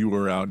where you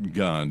are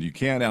outgunned. You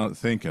can't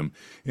outthink them.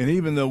 And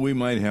even though we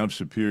might have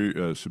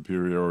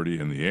superiority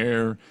in the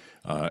air,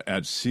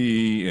 at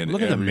sea, and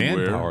look at everywhere.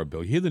 The manpower,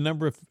 Bill. You hear the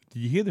number of? Do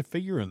you hear the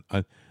figure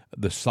on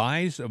the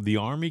size of the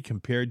army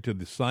compared to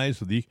the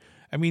size of the?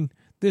 I mean,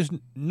 there's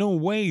no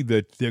way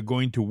that they're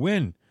going to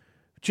win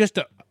just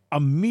a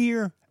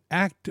mere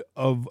act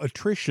of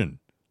attrition.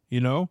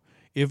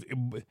 If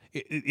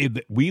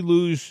we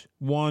lose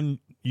one,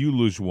 you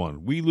lose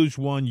one. We lose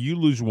one, you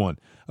lose one.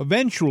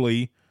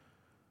 Eventually,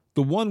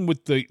 the one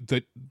with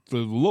the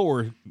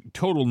lower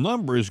total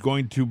number is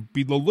going to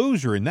be the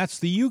loser, and that's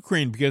the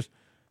Ukraine, because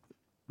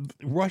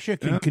Russia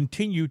can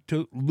continue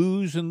to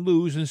lose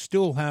and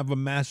still have a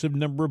massive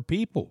number of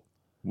people.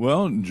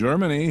 Well,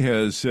 Germany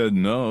has said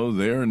no,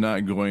 they're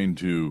not going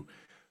to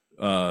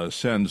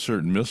send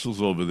certain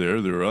missiles over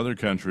there. There are other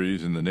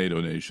countries in the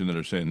NATO nation that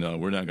are saying, no,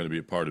 we're not going to be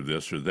a part of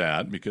this or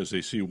that, because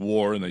they see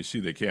war and they see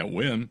they can't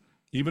win.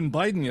 Even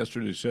Biden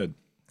yesterday said,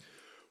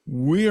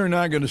 we are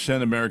not going to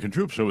send American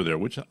troops over there,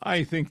 which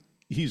I think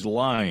he's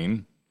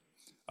lying.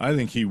 I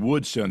think he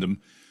would send them.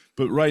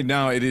 But right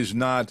now it is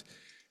not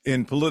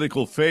in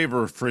political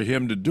favor for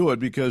him to do it,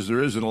 because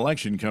there is an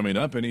election coming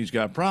up and he's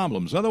got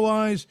problems.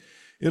 Otherwise,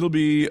 it'll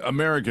be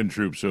American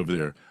troops over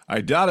there.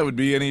 I doubt it would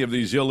be any of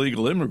these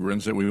illegal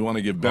immigrants that we want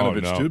to give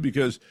benefits to,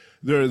 because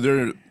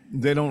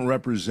they don't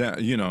represent,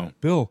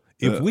 Bill,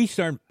 if we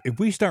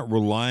start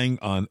relying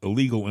on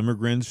illegal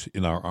immigrants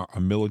in our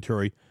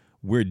military,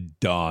 we're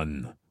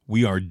done.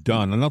 We are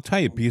done. And I'll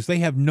tell you, because they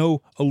have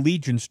no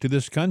allegiance to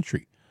this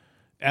country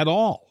at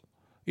all.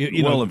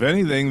 If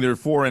anything, they're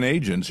foreign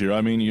agents here.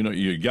 I mean,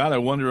 you got to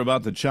wonder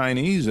about the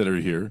Chinese that are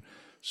here.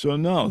 So,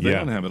 no, they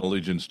don't have an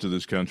allegiance to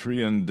this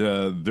country, and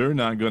they're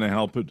not going to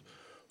help it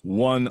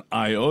one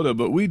iota.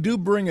 But we do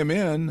bring them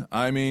in.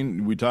 I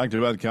mean, we talked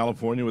about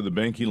California with the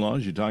banking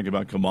laws. You talk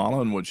about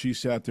Kamala and what she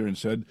sat there and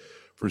said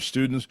for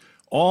students.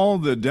 All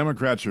the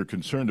Democrats are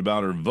concerned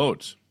about are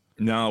votes.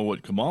 Now,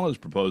 what Kamala is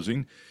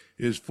proposing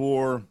is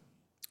for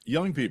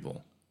young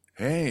people.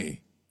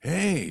 Hey,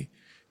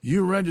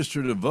 you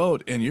register to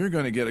vote, and you're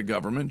going to get a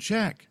government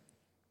check.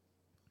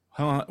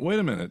 Wait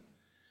a minute.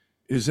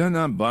 Is that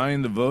not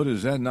buying the vote?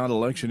 Is that not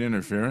election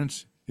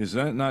interference? Is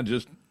that not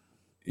just,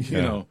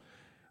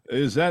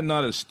 is that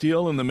not a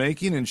steal in the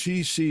making? And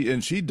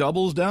she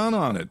doubles down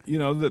on it.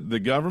 The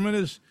government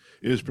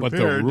is prepared. But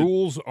the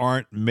rules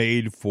aren't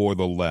made for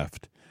the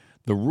left.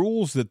 The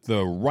rules that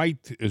the right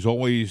is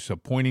always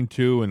pointing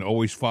to and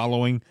always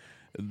following,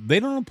 they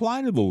don't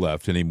apply to the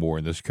left anymore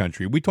in this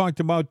country. We talked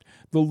about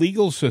the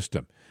legal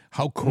system,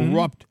 how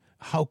corrupt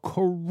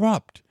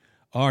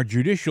our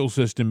judicial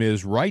system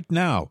is right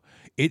now.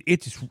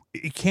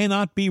 It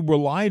cannot be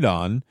relied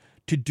on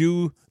to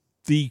do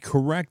the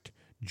correct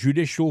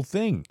judicial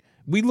thing.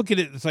 We look at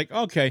it, it's like,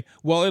 okay,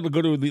 well, it'll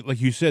go to,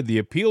 like you said, the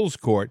appeals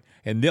court,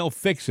 and they'll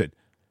fix it.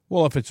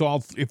 Well, if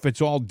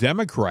it's all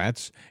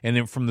Democrats and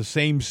they're from the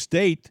same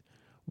state,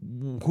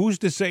 who's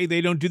to say they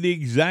don't do the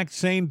exact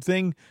same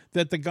thing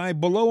that the guy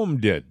below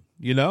him did?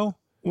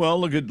 Well,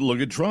 look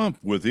at Trump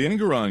with the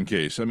Engoron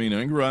case. I mean,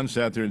 Engoron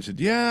sat there and said,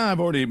 "Yeah, I've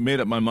already made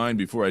up my mind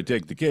before I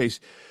take the case."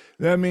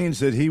 That means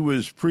that he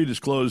was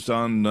predisclosed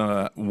on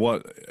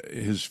what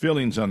his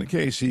feelings on the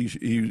case. He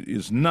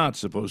is not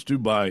supposed to,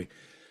 by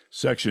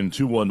Section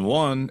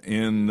 211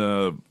 in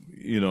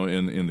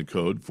the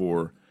code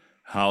for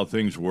how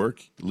things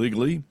work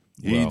legally.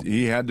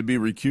 He had to be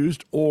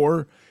recused,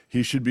 or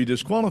he should be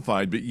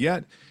disqualified. But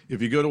yet,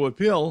 if you go to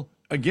appeal,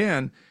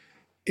 again,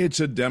 it's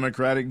a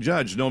Democratic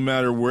judge. No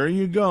matter where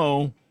you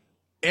go,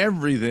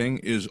 everything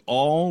is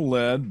all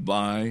led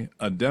by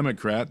a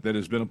Democrat that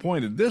has been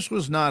appointed. This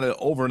was not an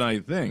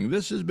overnight thing.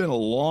 This has been a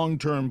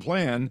long-term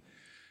plan,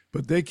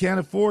 but they can't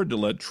afford to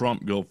let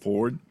Trump go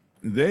forward.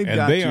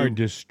 They are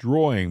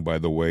destroying, by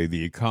the way,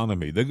 the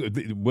economy,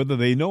 whether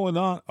they know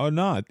or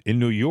not, in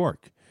New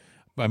York.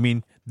 I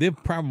mean, they've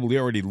probably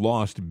already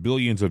lost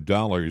billions of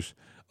dollars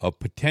of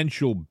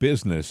potential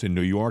business in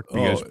New York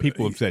because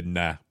people have said,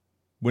 nah,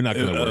 we're not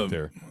going to work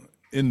there.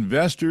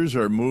 Investors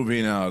are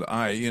moving out.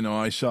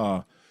 I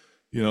saw,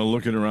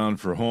 looking around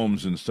for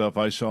homes and stuff,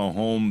 I saw a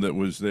home that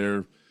was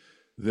there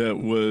that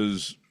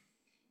was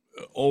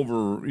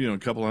over, a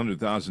couple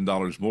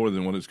 $100,000 more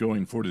than what it's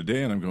going for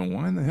today. And I'm going,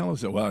 why in the hell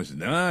is that? Well, I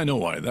said, I know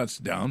why. That's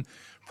down.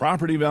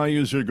 Property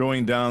values are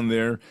going down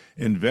there.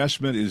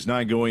 Investment is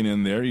not going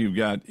in there. You've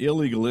got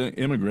illegal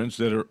immigrants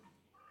that are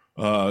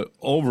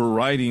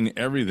overriding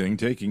everything,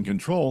 taking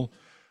control.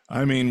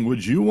 I mean,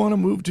 would you want to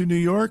move to New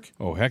York?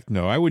 Oh, heck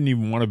no. I wouldn't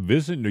even want to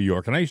visit New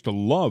York. And I used to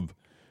love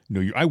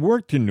New York. I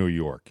worked in New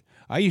York.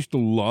 I used to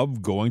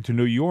love going to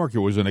New York. It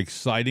was an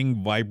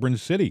exciting, vibrant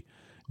city.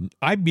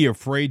 I'd be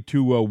afraid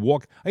to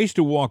walk. I used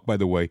to walk, by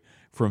the way,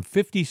 from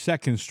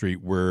 52nd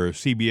Street, where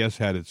CBS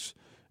had its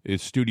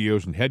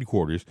studios and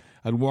headquarters.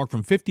 I'd walk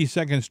from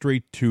 52nd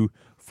Street to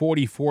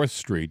 44th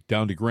Street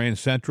down to Grand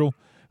Central.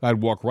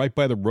 I'd walk right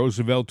by the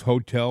Roosevelt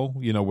Hotel,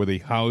 where they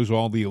house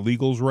all the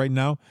illegals right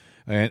now.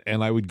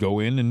 And I would go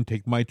in and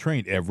take my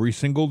train every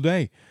single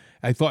day.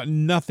 I thought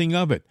nothing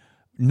of it.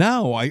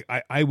 Now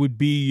I would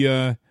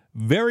be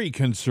very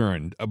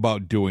concerned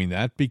about doing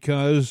that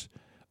because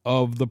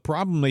of the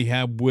problem they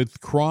have with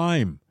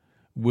crime,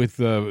 with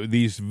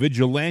these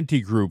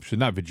vigilante groups,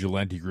 not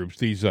vigilante groups,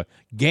 these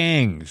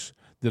gangs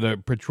that are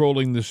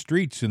patrolling the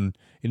streets in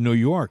New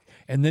York.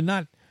 And they're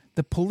not,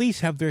 the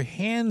police have their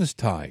hands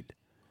tied.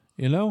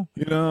 You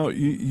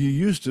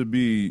used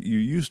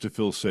to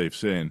feel safe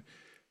saying,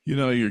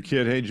 your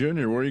kid, hey,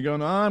 Junior, where are you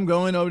going? I'm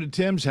going over to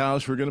Tim's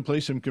house. We're going to play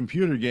some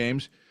computer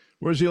games.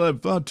 Where does he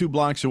live? 2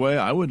 blocks away.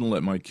 I wouldn't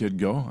let my kid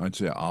go. I'd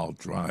say, I'll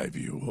drive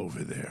you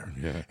over there.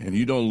 Yeah. And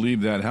you don't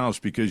leave that house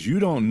because you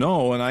don't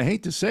know, and I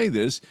hate to say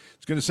this,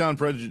 it's going to sound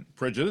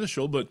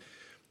prejudicial, but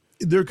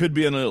there could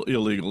be an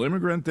illegal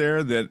immigrant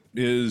there that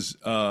is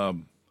a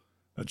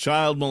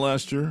child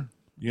molester,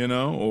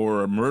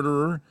 or a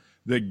murderer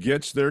that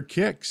gets their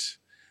kicks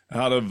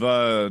out of,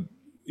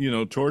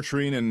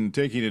 torturing and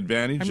taking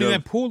advantage of.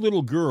 That poor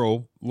little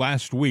girl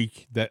last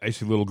week,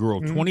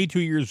 22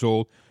 years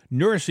old,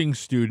 nursing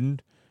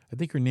student, I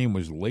think her name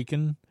was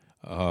Lakin,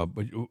 but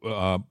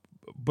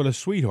a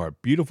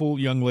sweetheart, beautiful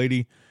young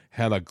lady,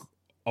 had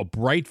a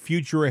bright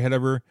future ahead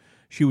of her.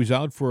 She was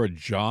out for a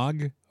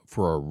jog,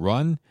 for a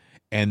run,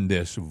 and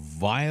this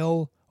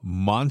vile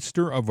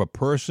monster of a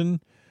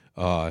person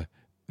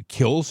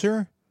kills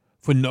her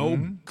for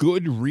no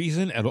good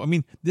reason at all.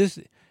 This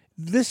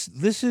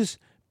is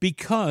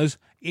because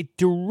it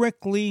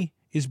directly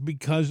is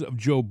because of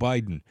Joe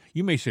Biden.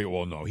 You may say,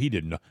 well, no, he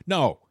didn't know.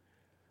 No.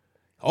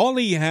 All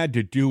he had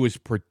to do is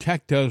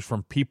protect us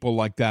from people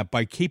like that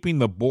by keeping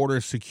the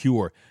border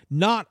secure.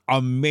 Not a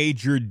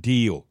major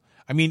deal.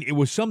 It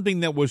was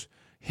something that was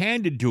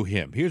handed to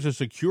him. Here's a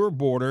secure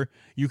border.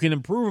 You can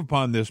improve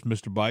upon this,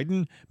 Mr.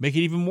 Biden. Make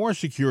it even more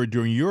secure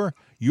during your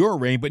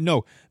reign. But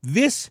no,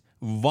 this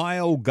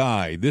vile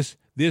guy, this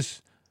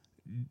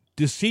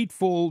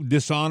deceitful,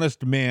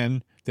 dishonest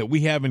man that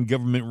we have in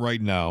government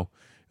right now,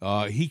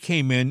 he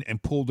came in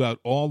and pulled out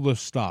all the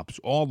stops,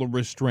 all the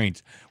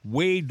restraints,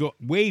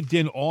 waved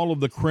in all of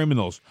the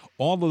criminals,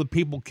 all of the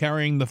people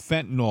carrying the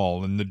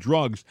fentanyl and the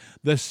drugs,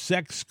 the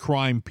sex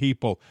crime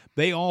people.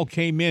 They all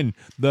came in.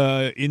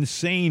 The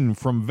insane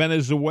from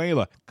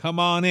Venezuela, come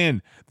on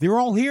in. They're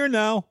all here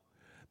now.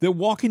 They're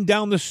walking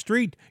down the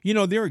street.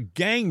 There are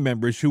gang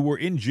members who were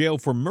in jail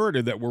for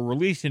murder that were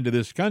released into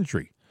this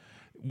country.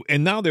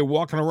 And now they're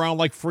walking around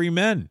like free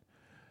men.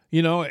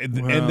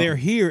 And they're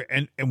here,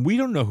 and we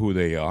don't know who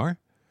they are.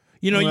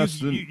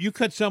 You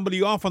cut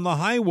somebody off on the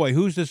highway.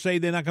 Who's to say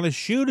they're not going to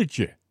shoot at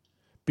you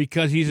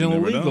because he's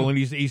illegal and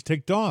he's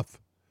ticked off?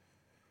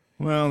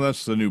 Well,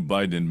 that's the new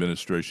Biden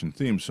administration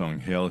theme song.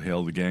 Hail,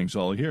 hail, the gang's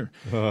all here.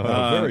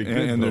 Very good.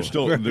 And they're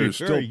still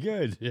very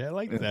good. Yeah, I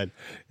like that.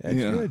 That's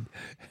good.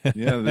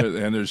 Yeah,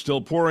 and they're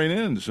still pouring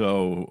in.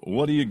 So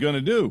what are you going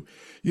to do?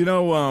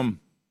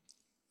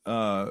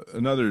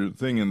 Another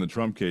thing in the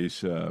Trump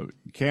case,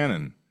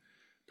 Cannon.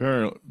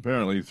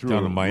 Apparently threw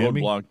down a in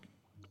Miami? roadblock.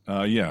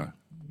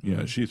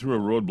 She threw a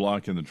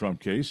roadblock in the Trump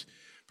case.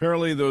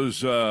 Apparently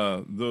those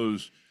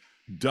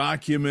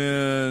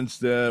documents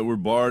that were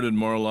barred in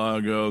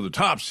Mar-a-Lago, the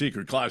top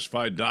secret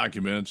classified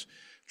documents,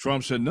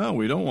 Trump said, no,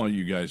 we don't want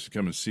you guys to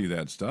come and see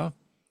that stuff.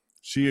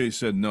 She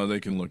said, no, they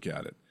can look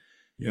at it.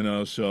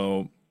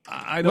 So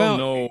I don't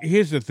know.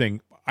 Here's the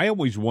thing. I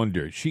always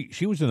wonder.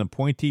 She was an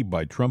appointee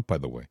by Trump, by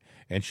the way,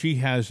 and she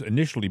has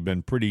initially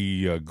been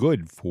pretty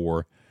good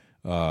for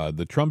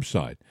the Trump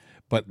side.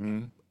 But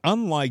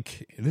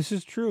unlike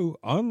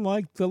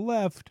the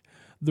left,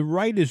 the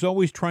right is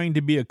always trying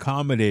to be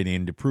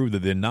accommodating to prove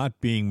that they're not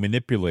being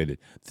manipulated.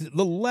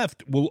 The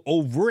left will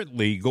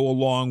overtly go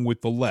along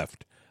with the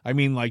left.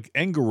 Like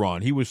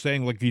Engeron, he was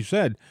saying, like you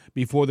said,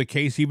 before the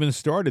case even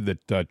started,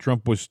 that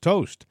Trump was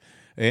toast.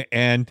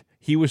 And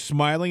he was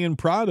smiling and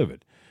proud of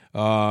it.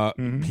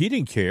 He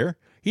didn't care.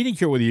 He didn't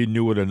care whether you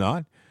knew it or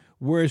not.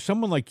 Whereas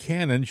someone like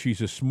Cannon,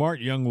 she's a smart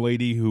young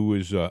lady who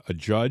is a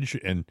judge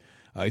and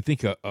I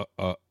think a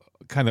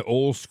kind of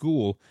old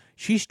school.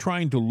 She's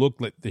trying to look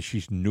like that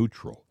she's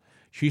neutral.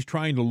 She's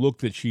trying to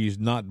look that she's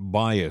not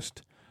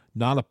biased,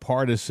 not a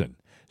partisan.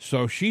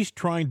 So she's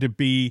trying to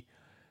be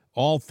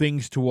all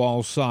things to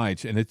all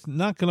sides, and it's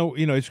not going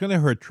to, it's going to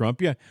hurt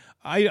Trump. Yeah,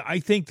 I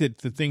think that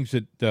the things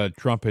that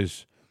Trump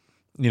has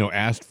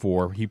asked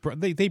for,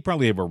 they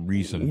probably have a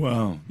reason.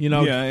 Well,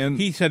 and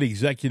he said he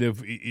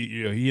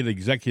had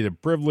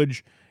executive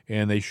privilege,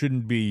 and they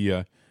shouldn't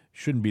be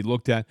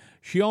looked at.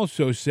 She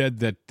also said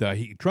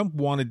that Trump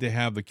wanted to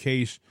have the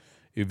case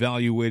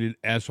evaluated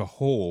as a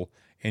whole,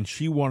 and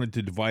she wanted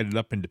to divide it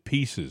up into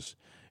pieces,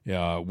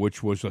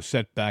 which was a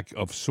setback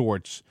of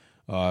sorts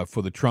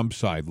for the Trump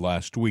side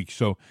last week.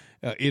 So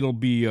it'll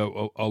be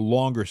a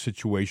longer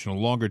situation, a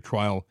longer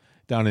trial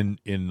down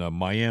in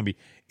Miami.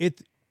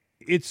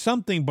 It's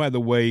something, by the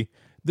way,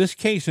 this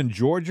case in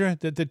Georgia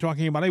that they're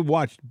talking about, I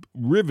watched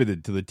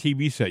riveted to the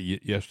TV set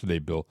yesterday,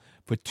 Bill,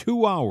 for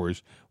 2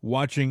 hours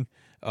watching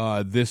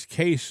this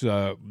case,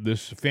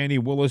 this Fannie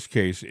Willis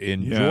case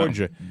in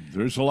Georgia.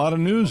 There's a lot of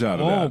news out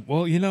of that.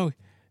 Well,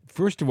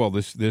 first of all,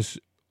 this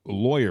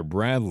lawyer,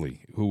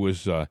 Bradley, who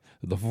was the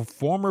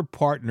former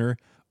partner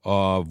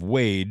of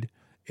Wade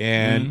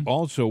and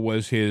also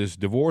was his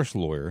divorce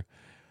lawyer,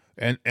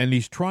 and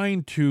he's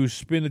trying to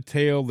spin a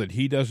tale that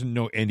he doesn't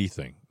know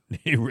anything.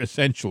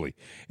 Essentially,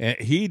 and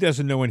he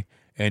doesn't know any,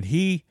 and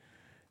he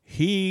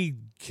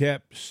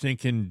kept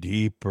sinking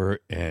deeper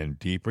and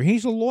deeper.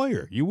 He's a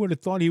lawyer. You would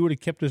have thought he would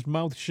have kept his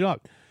mouth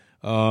shut.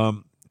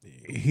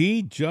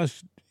 he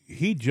just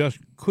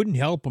couldn't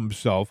help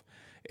himself.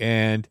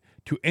 And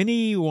to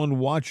anyone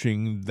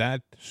watching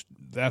that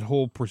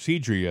whole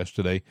procedure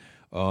yesterday,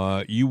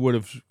 you would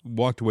have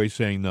walked away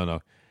saying, no,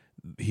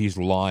 he's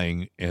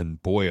lying,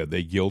 and boy, are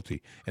they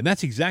guilty. And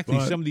that's exactly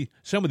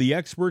some of the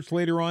experts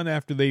later on,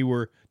 after they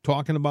were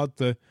talking about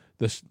the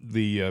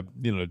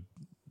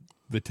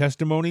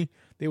testimony,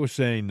 they were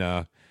saying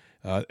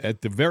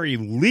at the very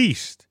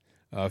least,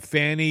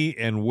 Fannie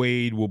and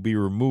Wade will be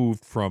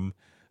removed from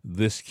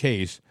this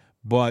case.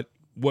 But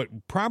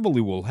what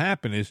probably will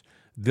happen is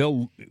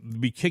they'll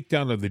be kicked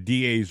out of the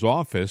DA's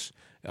office.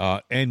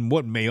 And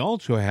what may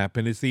also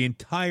happen is the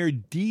entire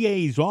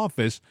DA's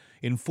office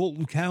in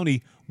Fulton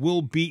County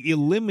will be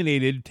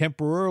eliminated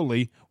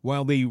temporarily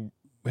while they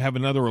have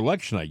another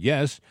election, I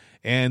guess.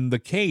 And the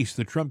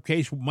Trump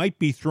case, might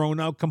be thrown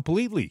out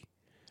completely.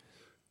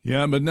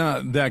 Yeah, but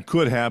that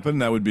could happen.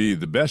 That would be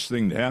the best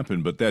thing to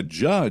happen. But that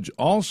judge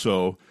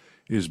also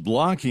is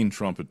blocking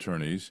Trump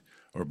attorneys,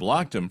 or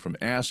blocked them from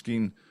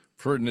asking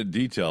pertinent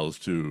details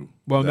to.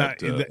 Well,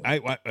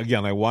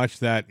 I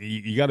watched that.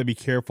 You got to be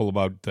careful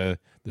about the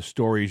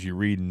stories you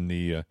read in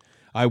the.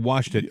 I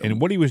watched it,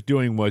 and what he was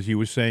doing was he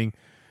was saying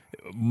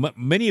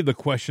many of the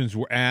questions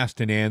were asked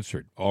and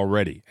answered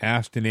already.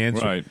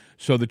 Right.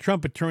 So the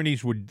Trump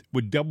attorneys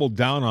would double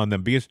down on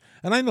them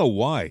and I know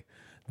why.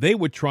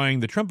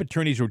 The Trump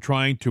attorneys were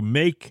trying to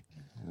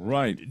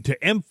to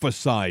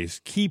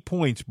emphasize key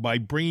points by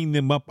bringing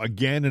them up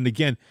again and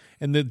again.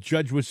 And the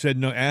judge said,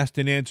 no, asked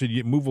and answered,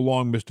 you move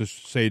along, Mr.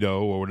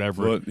 Sato, or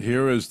whatever. But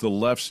here is the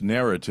left's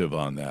narrative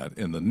on that.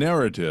 And the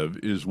narrative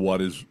is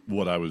what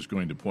I was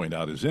going to point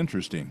out is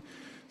interesting.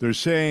 They're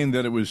saying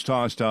that it was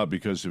tossed out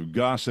because of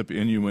gossip,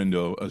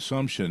 innuendo,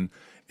 assumption,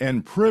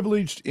 and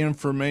privileged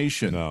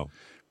information. No.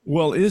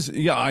 Well,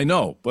 I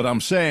know, but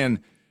I'm saying,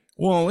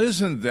 well,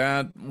 isn't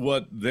that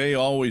what they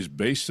always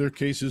base their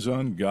cases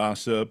on?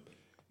 Gossip,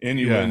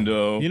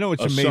 innuendo,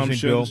 it's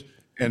assumptions, amazing, Bill,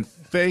 and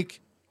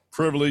fake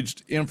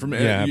privileged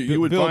information. Yeah, you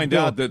would Bill, find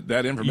out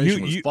that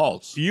information was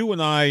false. You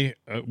and I,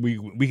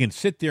 we can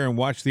sit there and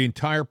watch the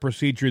entire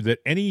procedure that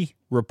any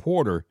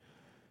reporter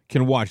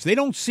can watch. They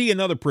don't see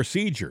another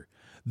procedure.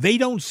 They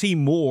don't see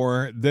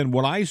more than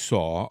what I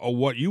saw or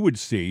what you would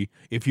see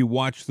if you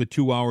watched the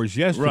 2 hours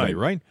yesterday,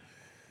 right?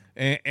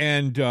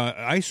 And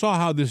I saw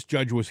how this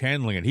judge was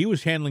handling it. He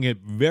was handling it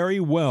very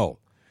well,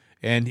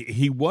 and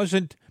he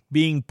wasn't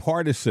being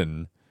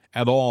partisan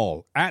at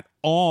all.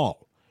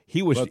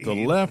 He was. But the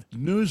left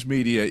news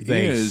media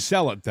they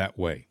sell it that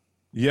way.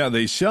 Yeah,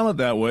 they sell it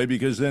that way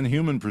because then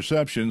human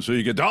perception. So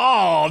you get,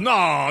 no,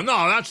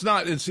 that's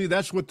not. And see,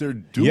 that's what they're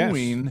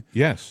doing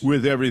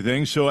with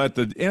everything. So at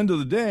the end of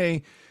the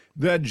day,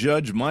 that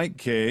judge might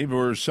cave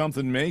or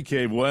something may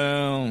cave.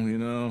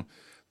 Well,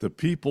 the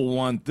people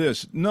want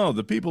this. No,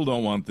 the people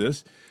don't want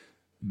this.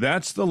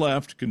 That's the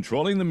left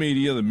controlling the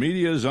media. The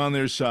media is on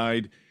their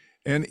side.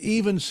 And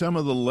even some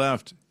of the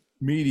left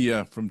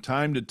media from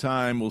time to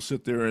time will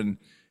sit there and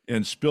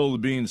spill the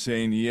beans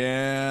saying,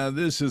 yeah,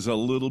 this is a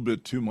little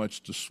bit too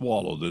much to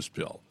swallow, this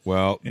pill.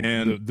 Well,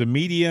 and the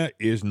media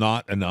is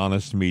not an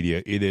honest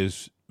media. It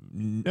is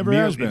never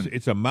has been.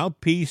 It's a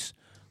mouthpiece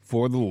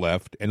for the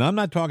left, and I'm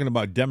not talking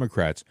about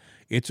Democrats.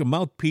 It's a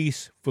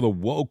mouthpiece for the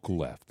woke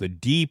left, the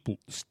deep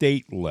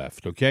state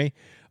left, okay?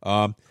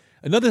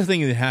 Another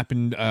thing that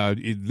happened,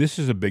 this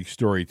is a big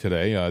story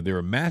today. There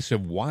are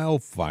massive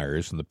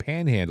wildfires in the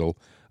panhandle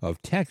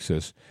of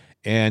Texas.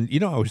 And,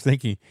 I was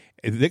thinking,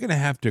 they're going to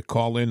have to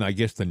call in, I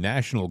guess, the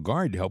National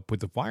Guard to help put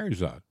the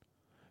fires out.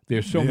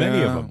 There's so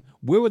many of them.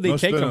 Where would they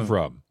take them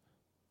from?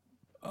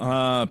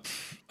 I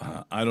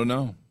don't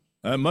know.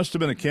 It must have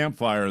been a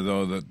campfire,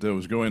 though, that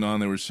was going on.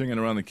 They were singing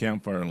around the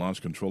campfire and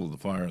lost control of the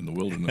fire in the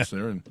wilderness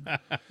there and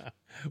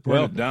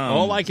burned it down.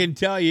 All I can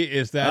tell you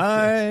is that...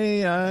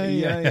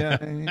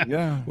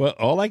 Yeah. Well,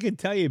 all I can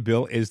tell you,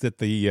 Bill, is that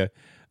the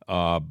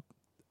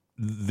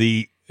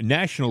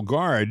National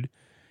Guard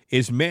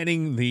is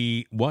manning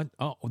the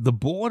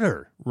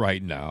border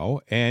right now,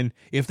 and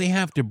if they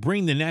have to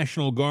bring the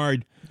National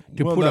Guard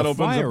to put a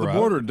fire up the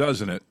border,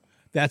 doesn't it?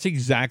 That's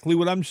exactly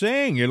what I'm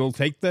saying. It'll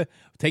take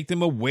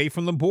them away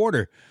from the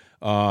border,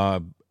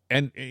 and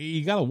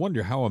you got to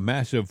wonder how a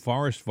massive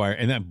forest fire.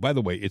 And that, by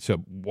the way, it's a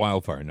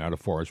wildfire, not a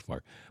forest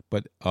fire.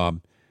 But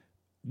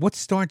what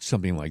starts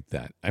something like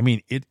that? I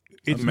mean,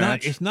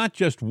 it's not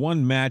just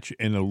one match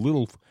in a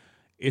little.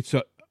 It's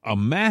a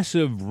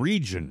massive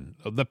region.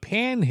 The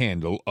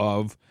panhandle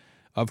of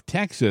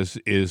Texas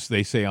is,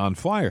 they say, on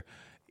fire.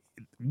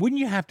 Wouldn't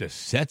you have to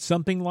set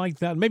something like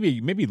that?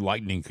 Maybe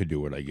lightning could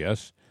do it, I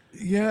guess.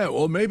 Yeah,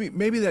 well,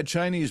 maybe that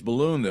Chinese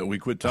balloon that we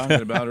quit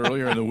talking about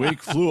earlier in the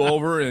week flew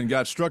over and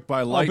got struck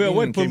by lightning. Bill,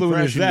 what and came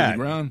balloon is crashing that? to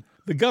the ground.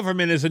 The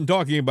government isn't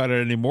talking about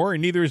it anymore,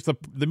 and neither is the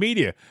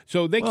media.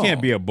 So they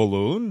can't be a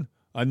balloon.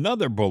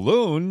 Another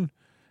balloon.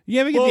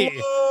 You ever get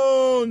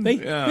balloon?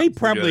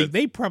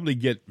 They probably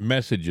get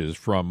messages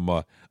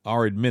from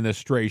our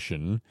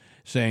administration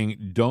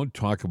saying, "Don't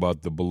talk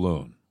about the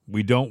balloon.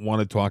 We don't want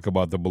to talk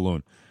about the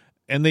balloon,"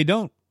 and they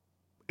don't.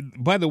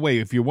 By the way,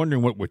 if you're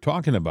wondering what we're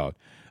talking about,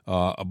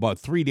 About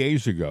 3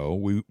 days ago,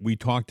 we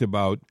talked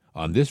about,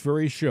 on this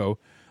very show,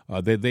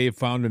 that they have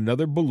found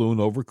another balloon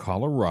over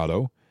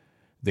Colorado.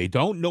 They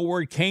don't know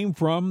where it came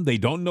from. They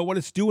don't know what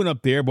it's doing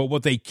up there. But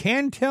what they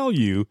can tell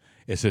you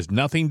is there's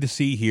nothing to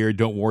see here.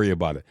 Don't worry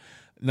about it.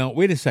 Now,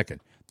 wait a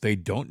second. They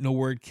don't know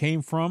where it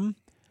came from.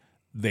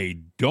 They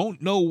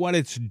don't know what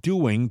it's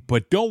doing,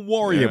 but don't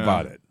worry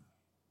about it.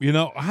 You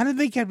know, how did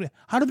they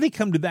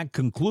come to that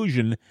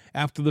conclusion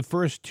after the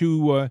first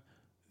two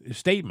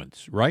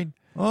statements, right?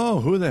 Oh,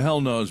 who the hell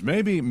knows?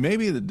 Maybe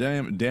the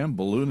damn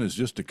balloon is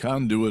just a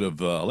conduit of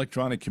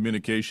electronic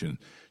communication.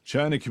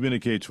 China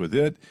communicates with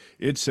it.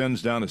 It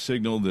sends down a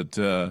signal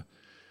that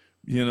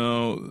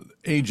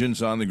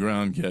agents on the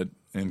ground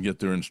get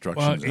their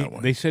instructions that way.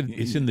 They said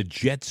it's in the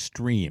jet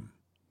stream.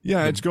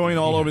 Yeah, it's going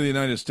all over the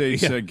United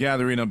States,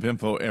 gathering up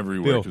info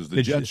everywhere because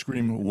the jet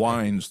stream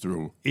winds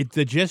through.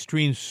 The jet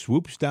stream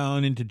swoops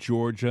down into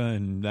Georgia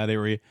and that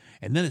area,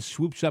 and then it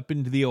swoops up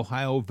into the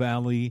Ohio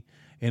Valley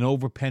and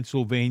over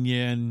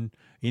Pennsylvania and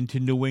into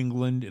New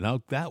England and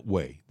out that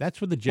way. That's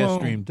what the jet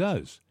stream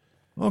does.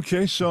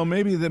 Okay, so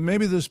maybe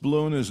this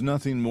balloon is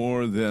nothing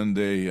more than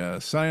a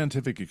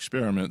scientific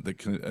experiment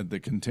that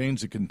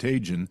contains a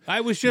contagion.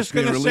 I was just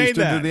going to say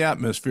that. Into the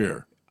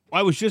atmosphere.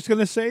 I was just going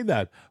to say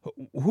that.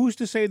 Who's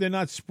to say they're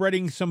not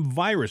spreading some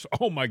virus?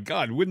 Oh, my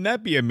God. Wouldn't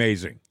that be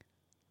amazing?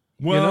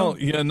 Well,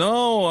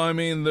 I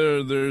mean,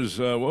 there's,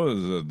 what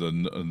is it,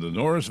 the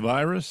Norris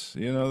virus,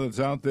 that's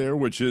out there,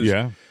 which is,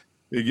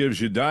 it gives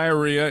you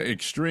diarrhea,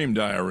 extreme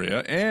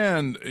diarrhea,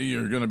 and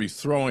you're going to be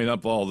throwing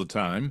up all the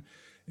time.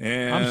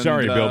 And, I'm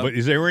sorry, Bill, but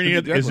is there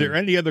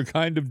any other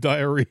kind of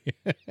diarrhea?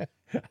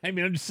 I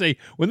mean, I'm just saying,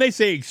 when they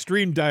say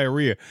extreme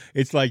diarrhea,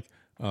 it's like,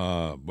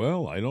 I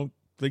don't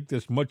think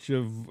there's much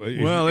of.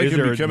 It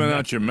can be coming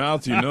out your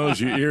mouth, your nose,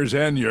 your ears,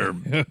 and your.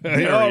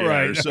 All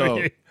right.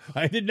 So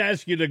I didn't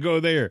ask you to go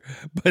there,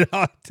 but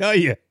I'll tell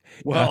you.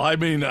 Well, I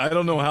mean, I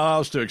don't know how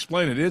else to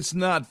explain it. It's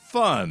not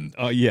fun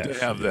to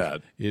have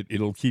that.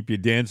 It'll keep you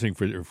dancing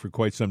for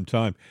quite some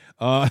time.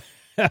 But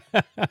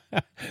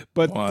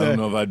I don't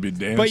know if I'd be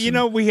dancing. But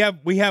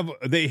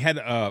they had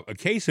a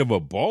case of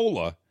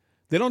Ebola.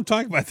 They don't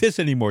talk about this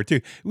anymore, too.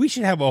 We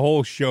should have a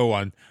whole show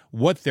on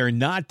what they're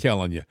not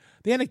telling you.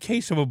 They had a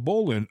case of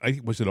Ebola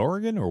in, was it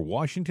Oregon or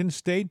Washington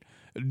State?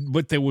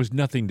 But there was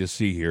nothing to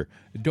see here.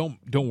 Don't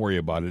worry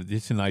about it.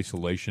 It's in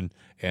isolation,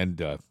 and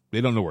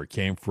they don't know where it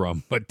came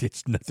from, but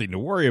it's nothing to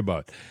worry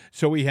about.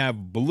 So we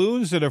have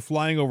balloons that are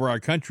flying over our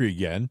country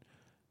again,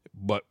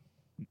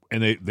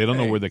 and they don't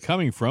know where they're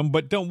coming from,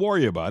 but don't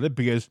worry about it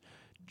because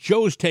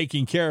Joe's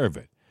taking care of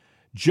it.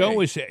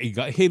 Joe is,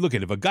 hey, look,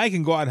 if a guy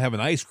can go out and have an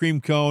ice cream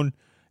cone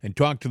and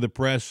talk to the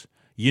press,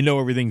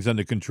 everything's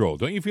under control.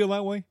 Don't you feel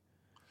that way?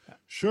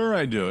 Sure,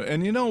 I do.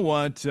 And you know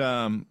what?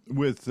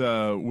 With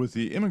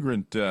the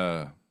immigrant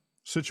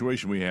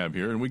situation we have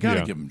here, and we got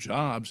to give them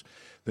jobs.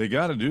 They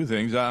got to do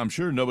things. I'm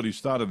sure nobody's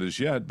thought of this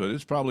yet, but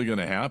it's probably going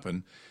to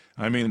happen.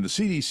 I mean, the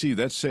CDC,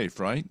 that's safe,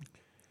 right?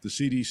 The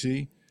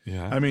CDC?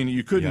 Yeah. I mean,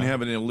 you couldn't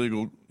have an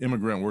illegal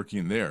immigrant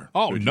working there.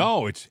 Oh,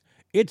 no, it's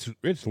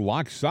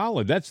lock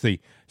solid. That's the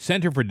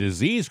Center for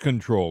Disease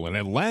Control in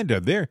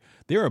Atlanta. They're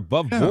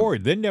above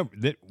board.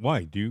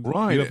 Why? Do you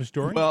have a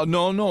story? Well,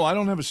 no, I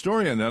don't have a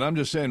story on that. I'm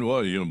just saying,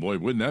 well, boy,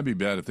 wouldn't that be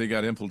bad if they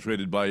got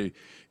infiltrated by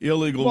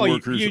illegal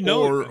workers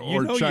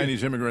or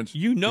Chinese immigrants?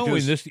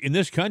 In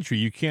this country,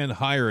 you can't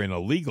hire an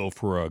illegal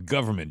for a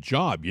government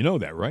job. You know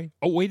that, right?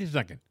 Oh, wait a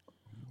second.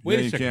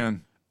 You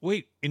can.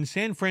 Wait, in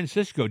San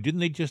Francisco, didn't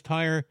they just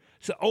hire?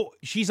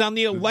 She's on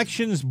the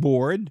elections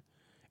board.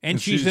 And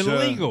she's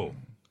illegal.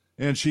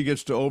 And she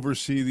gets to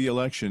oversee the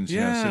elections.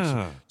 Yeah.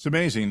 Yes, it's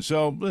amazing.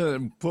 So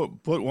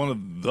put one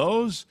of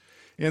those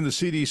in the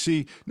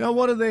CDC. Now,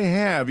 what do they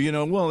have?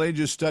 They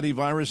just study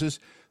viruses.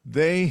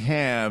 They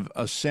have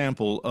a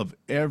sample of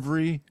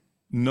every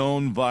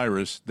known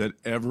virus that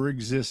ever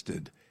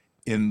existed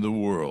in the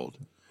world.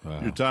 Wow.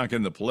 You're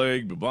talking the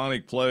plague,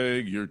 bubonic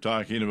plague. You're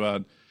talking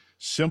about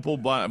simple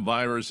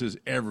viruses,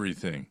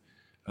 everything.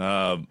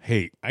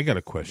 Hey, I got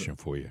a question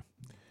for you.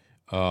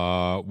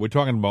 We're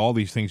talking about all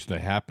these things that are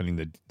happening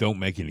that don't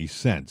make any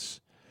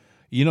sense.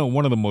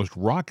 One of the most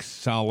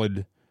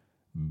rock-solid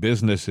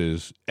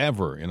businesses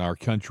ever in our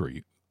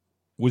country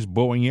was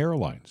Boeing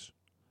Airlines,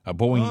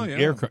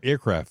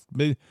 aircraft.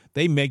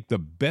 They make the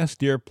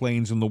best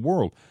airplanes in the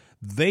world.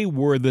 They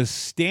were the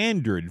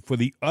standard for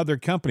the other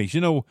companies.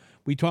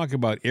 We talk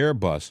about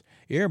Airbus.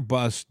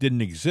 Airbus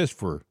didn't exist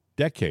for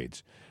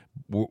decades,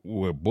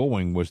 where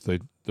Boeing was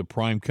the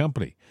prime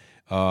company.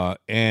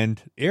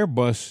 And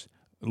Airbus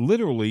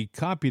literally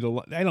copied a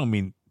lot. I don't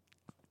mean,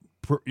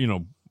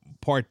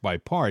 part by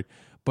part,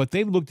 but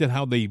they looked at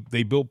how they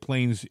built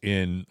planes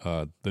in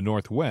the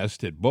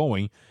Northwest at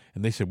Boeing,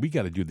 and they said, we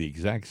got to do the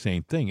exact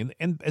same thing.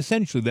 And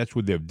essentially, that's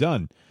what they've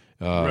done.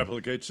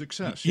 Replicate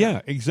success. Yeah,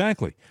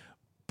 exactly.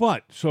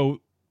 But so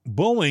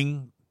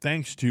Boeing,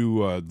 thanks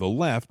to the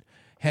left,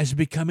 has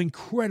become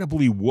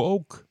incredibly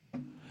woke.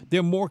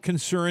 They're more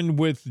concerned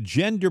with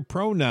gender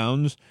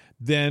pronouns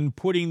than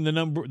putting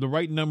the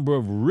right number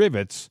of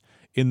rivets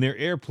in their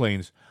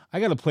airplanes. I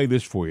got to play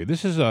this for you.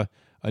 This is a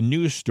a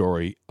news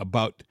story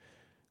about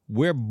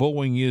where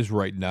Boeing is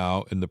right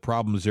now and the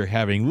problems they're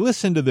having.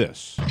 Listen to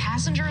this.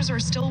 Passengers are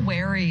still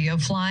wary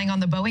of flying on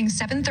the Boeing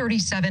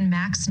 737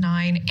 MAX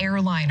 9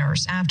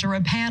 airliners after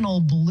a panel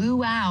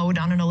blew out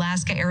on an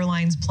Alaska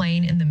Airlines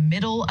plane in the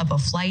middle of a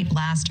flight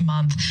last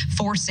month,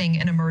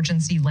 forcing an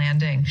emergency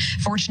landing.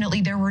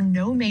 Fortunately, there were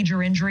no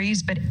major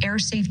injuries, but air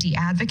safety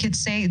advocates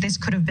say this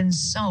could have been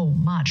so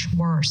much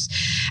worse.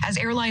 As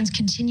airlines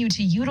continue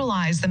to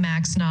utilize the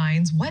MAX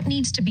 9s, what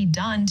needs to be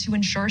done to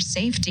ensure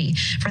safety?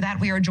 For that,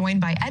 we are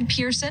joined by Ed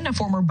Pearson, a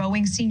former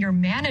Boeing senior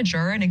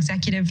manager and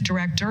executive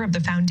director of the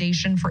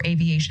Foundation for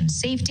Aviation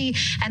Safety,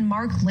 and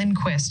Mark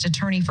Lindquist,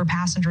 attorney for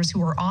passengers who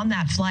were on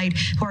that flight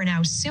who are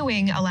now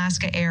suing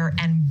Alaska Air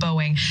and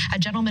Boeing.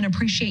 Gentlemen,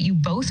 appreciate you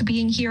both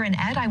being here. And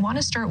Ed, I want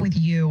to start with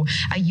you.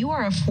 You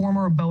are a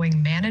former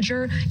Boeing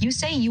manager. You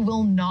say you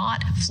will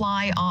not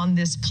fly on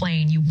this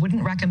plane. You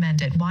wouldn't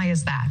recommend it. Why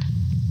is that?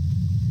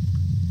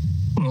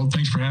 Well,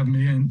 thanks for having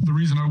me. And the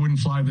reason I wouldn't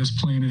fly this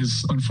plane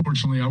is,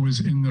 unfortunately, I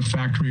was in the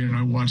factory and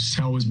I watched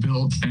how it was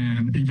built.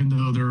 And even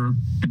though they're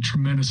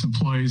tremendous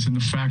employees in the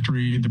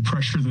factory, the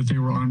pressure that they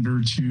were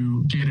under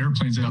to get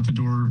airplanes out the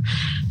door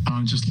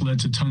just led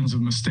to tons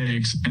of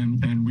mistakes.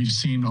 And we've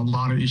seen a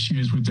lot of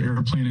issues with the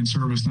airplane in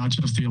service, not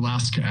just the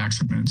Alaska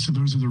accident. So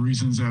those are the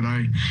reasons that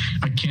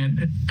I can't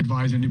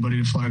advise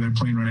anybody to fly that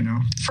plane right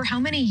now. For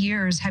how many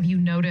years have you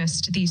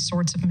noticed these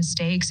sorts of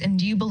mistakes? And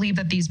do you believe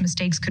that these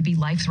mistakes could be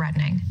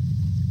life-threatening?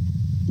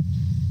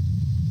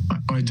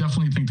 I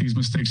definitely think these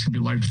mistakes can be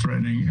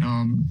life-threatening.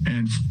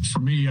 And for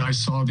me, I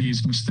saw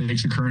these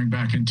mistakes occurring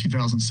back in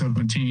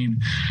 2017.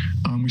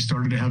 We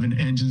started having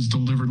engines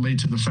delivered late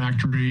to the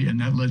factory, and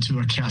that led to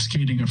a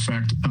cascading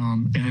effect.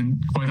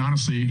 And quite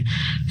honestly,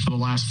 for the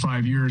last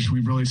 5 years,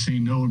 we've really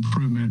seen no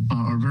improvement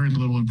or very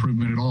little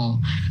improvement at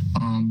all.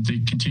 They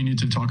continue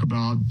to talk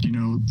about,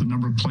 the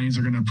number of planes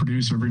they're going to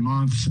produce every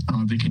month.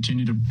 They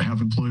continue to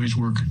have employees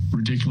work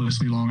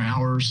ridiculously long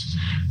hours.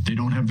 They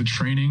don't have the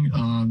training,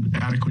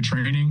 adequate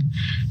training.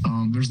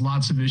 There's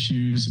lots of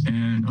issues,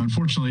 and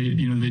unfortunately,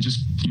 they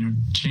just,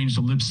 changed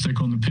the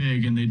lipstick on the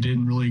pig, and they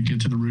didn't really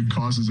get to the root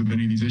causes of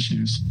any of these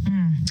issues.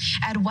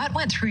 Ed, what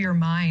went through your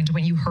mind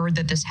when you heard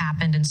that this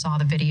happened and saw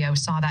the video,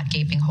 saw that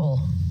gaping hole?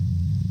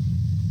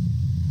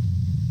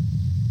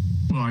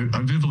 Well,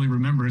 I vividly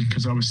remember it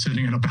because I was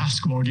sitting at a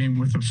basketball game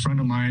with a friend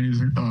of mine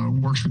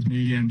who works with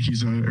me, and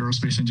he's an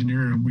aerospace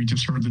engineer, and we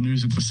just heard the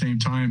news at the same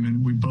time,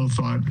 and we both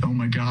thought, oh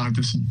my God,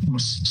 this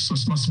must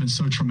have been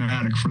so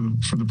traumatic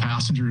for the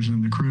passengers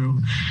and the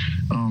crew.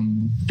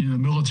 In the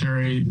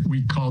military,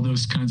 we call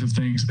those kinds of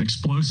things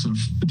explosive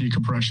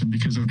decompression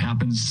because it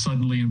happens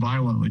suddenly and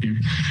violently.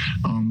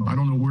 I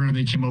don't know where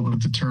they came up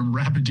with the term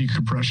rapid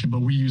decompression, but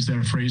we use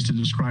that phrase to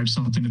describe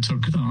something that took,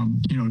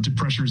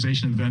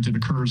 depressurization event that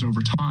occurs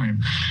over time.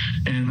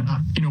 And,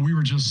 we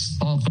were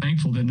just all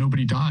thankful that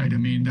nobody died. I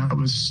mean, that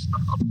was,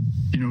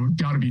 had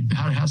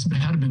to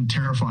have been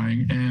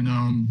terrifying. And,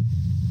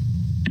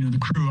 the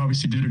crew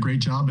obviously did a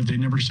great job, but they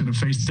never should have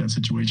faced that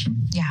situation.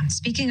 Yeah.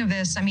 Speaking of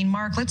this,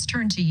 Mark, let's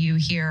turn to you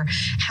here.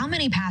 How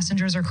many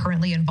passengers are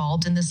currently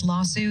involved in this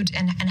lawsuit,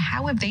 and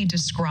how have they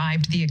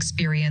described the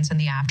experience and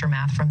the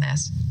aftermath from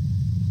this?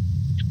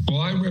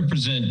 Well, I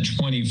represent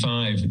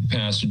 25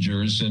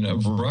 passengers, and a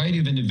variety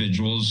of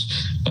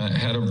individuals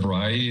had a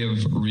variety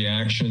of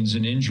reactions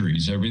and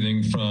injuries,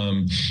 everything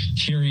from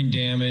hearing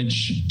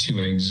damage to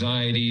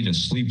anxiety to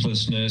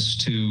sleeplessness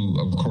to,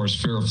 of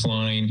course, fear of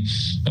flying,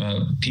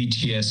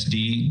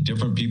 PTSD.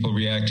 Different people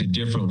reacted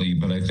differently,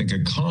 but I think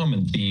a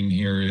common theme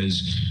here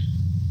is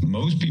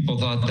most people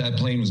thought that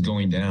plane was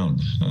going down.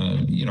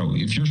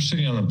 If you're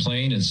sitting on a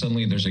plane and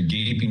suddenly there's a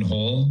gaping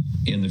hole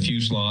in the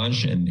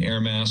fuselage and air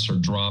masks are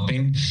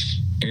dropping,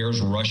 air's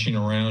rushing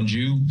around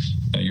you,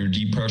 you're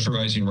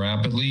depressurizing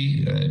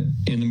rapidly.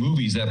 In the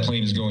movies, that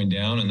plane is going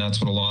down, and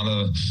that's what a lot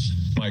of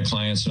my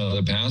clients and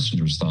other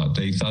passengers thought.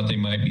 They thought they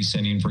might be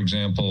sending, for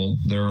example,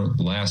 their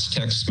last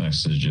text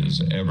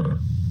messages ever.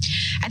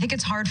 I think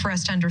it's hard for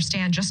us to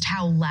understand just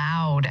how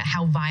loud,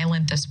 how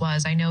violent this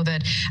was. I know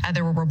that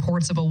there were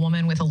reports of a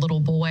woman with a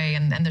little boy,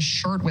 and the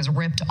shirt was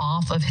ripped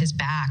off of his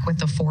back with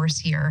the force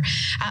here.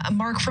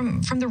 Mark,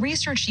 from the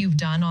research you've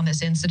done on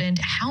this incident,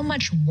 how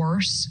much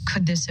worse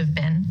could this have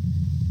been?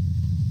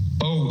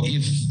 Oh,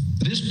 if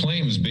this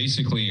plane was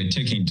basically a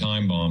ticking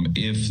time bomb,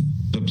 if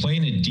the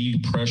plane had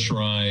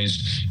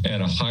depressurized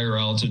at a higher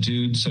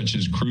altitude, such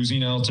as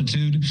cruising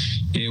altitude,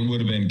 it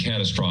would have been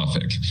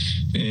catastrophic.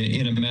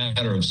 In a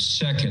matter of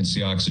seconds,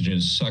 the oxygen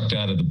is sucked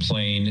out of the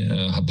plane,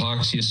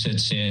 hypoxia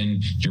sets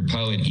in, your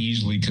pilot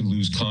easily could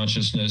lose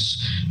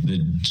consciousness,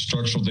 the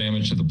structural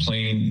damage to the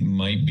plane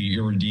might be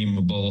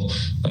irredeemable.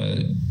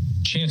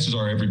 Chances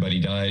are everybody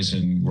dies,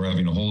 and we're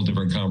having a whole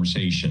different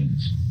conversation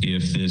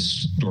if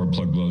this door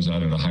plug blows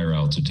out at a higher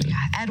altitude.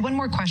 Ed, one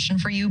more question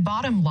for you.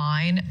 Bottom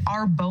line,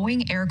 are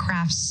Boeing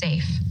aircraft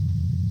safe?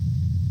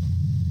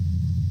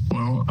 Well,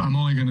 Well, I'm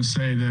only going to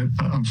say that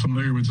I'm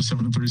familiar with the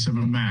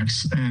 737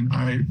 MAX, and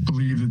I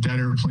believe that that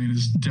airplane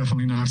is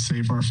definitely not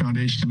safe. Our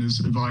foundation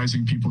is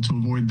advising people to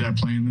avoid that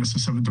plane. That's the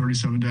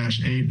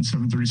 737-8 and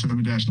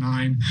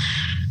 737-9.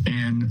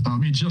 And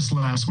just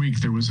last week,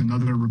 there was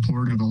another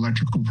report of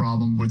electrical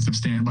problem with the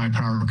standby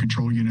power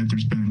control unit.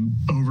 There's been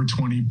over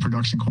 20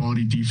 production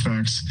quality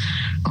defects.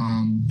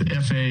 The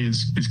FAA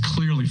is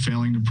clearly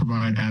failing to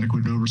provide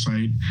adequate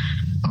oversight.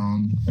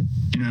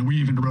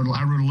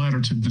 I wrote a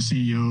letter to the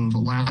CEO of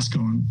Alaska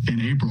in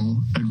April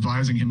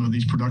advising him of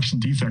these production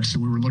defects. So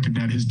we were looking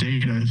at his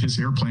data of his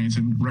airplanes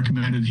and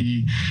recommended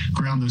he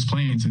ground those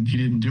planes, and he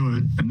didn't do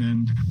it. And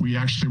then we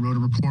actually wrote a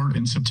report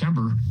in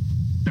September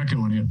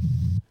echoing it.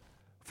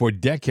 For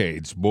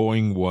decades,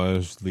 Boeing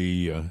was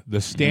the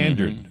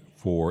standard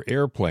for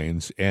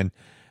airplanes, and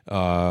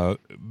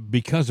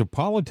because of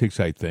politics,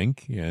 I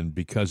think, and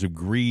because of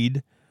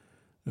greed,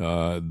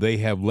 they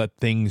have let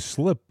things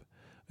slip.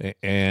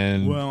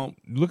 And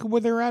look at where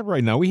they're at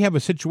right now. We have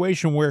a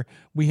situation where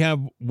we have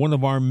one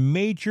of our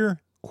major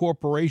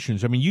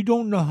corporations. I mean, you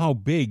don't know how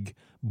big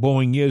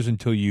Boeing is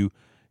until you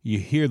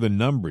hear the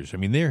numbers. I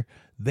mean,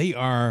 they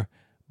are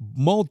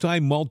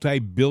multi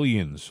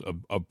billions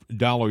of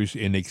dollars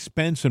in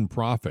expense and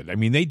profit. I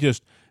mean,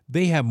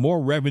 they have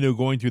more revenue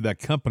going through that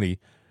company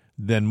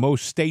than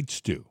most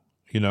states do,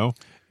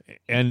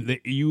 and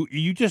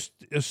you just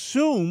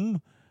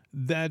assume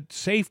that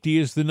safety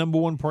is the number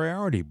one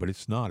priority, but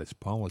it's not. It's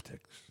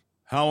politics.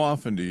 How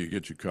often do you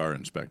get your car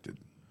inspected?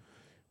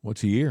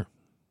 Once a year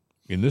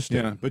in this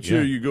state. Yeah, but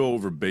you go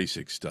over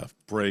basic stuff,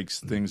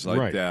 brakes, things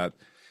like that.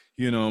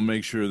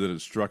 Make sure that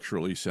it's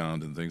structurally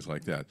sound and things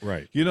like that.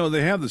 Right.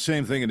 They have the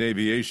same thing in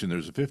aviation.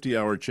 There's a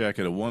 50-hour check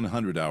and a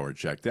 100-hour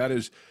check. That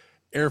is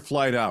air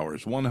flight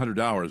hours, 100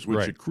 hours,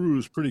 which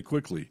accrues pretty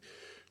quickly.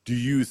 Do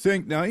you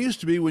think, now it used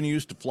to be when you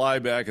used to fly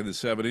back in the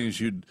 70s,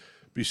 you'd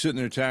be sitting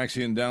there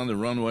taxiing down the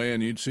runway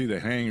and you'd see the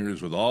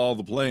hangars with all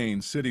the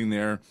planes sitting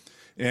there,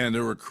 and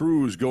there were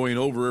crews going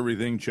over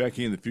everything,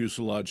 checking the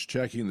fuselage,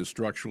 checking the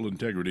structural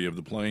integrity of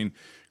the plane,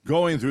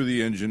 going through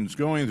the engines,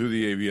 going through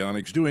the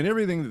avionics, doing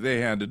everything that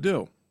they had to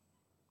do.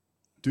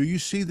 Do you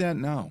see that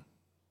now?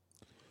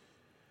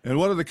 And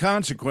what are the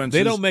consequences?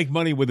 They don't make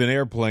money with an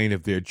airplane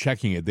if they're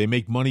checking it. They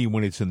make money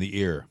when it's in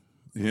the air.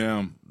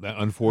 Yeah.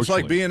 Unfortunately. It's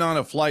like being on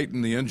a flight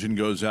and the engine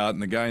goes out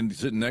and the guy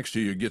sitting next to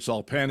you gets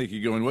all panicky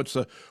going, what's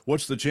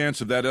the chance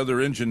of that other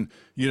engine,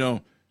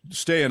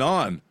 staying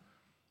on?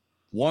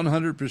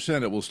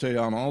 100% it will stay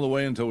on all the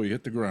way until we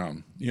hit the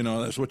ground.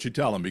 That's what you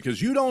tell them,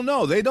 because you don't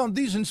know.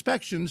 These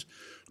inspections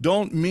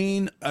don't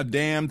mean a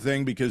damn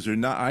thing, because they're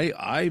not.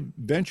 I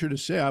venture to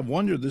say, I've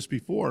wondered this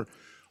before.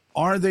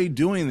 Are they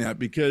doing that?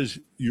 Because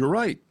you're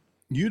right.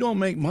 You don't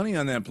make money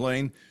on that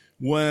plane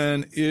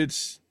when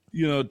it's,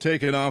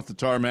 taken off the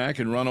tarmac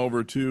and run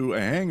over to a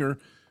hangar.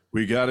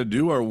 We got to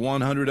do our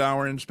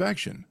 100-hour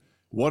inspection.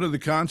 What are the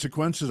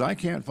consequences? I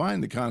can't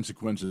find the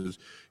consequences.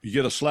 You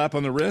get a slap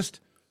on the wrist.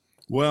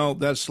 Well,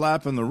 that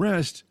slap on the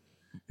wrist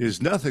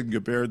is nothing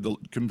compared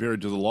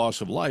to the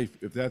loss of life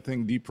if that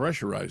thing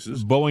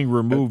depressurizes. Boeing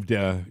removed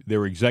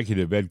their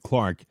executive, Ed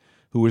Clark,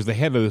 who was the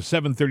head of the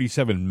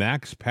 737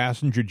 MAX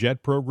passenger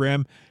jet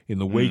program, in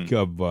the wake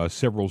of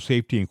several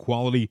safety and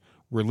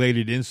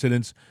quality-related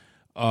incidents.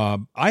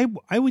 I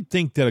would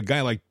think that a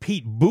guy like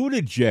Pete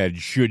Buttigieg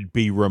should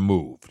be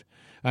removed.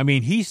 I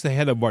mean, he's the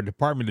head of our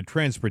Department of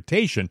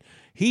Transportation.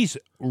 He's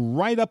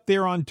right up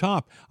there on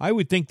top. I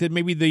would think that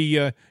maybe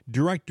the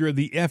director of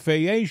the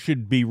FAA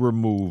should be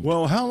removed.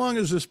 Well, how long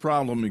has this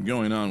problem been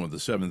going on with the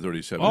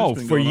 737? Oh,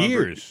 for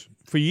years.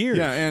 For years.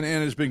 Yeah, and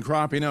it's been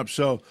cropping up.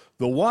 So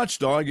the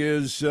watchdog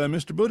is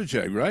Mr.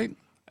 Buttigieg, right?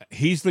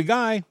 He's the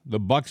guy. The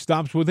buck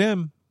stops with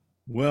him.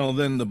 Well,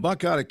 then the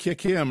buck ought to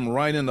kick him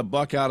right in the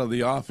buck out of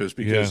the office,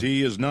 because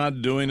he is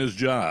not doing his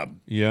job.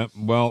 Yeah,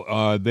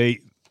 well, they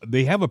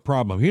have a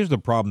problem. Here's the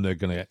problem they're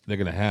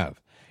gonna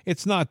have.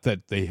 It's not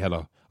that they had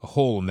a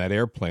hole in that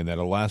airplane, that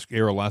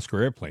Air Alaska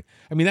airplane.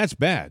 I mean, that's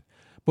bad.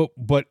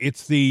 But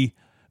it's the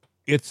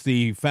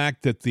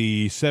fact that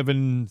the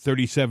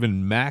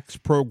 737 MAX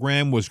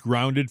program was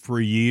grounded for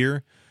a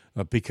year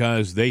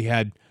because they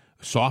had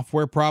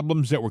software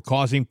problems that were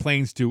causing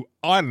planes to,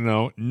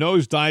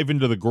 nosedive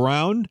into the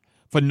ground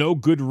for no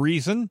good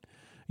reason.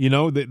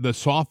 The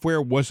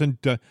software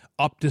wasn't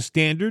up to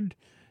standard.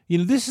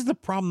 This is the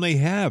problem they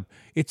have.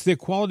 It's their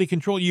quality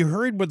control. You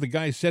heard what the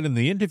guy said in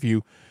the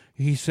interview.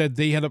 He said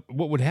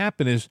what would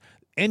happen is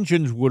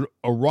engines would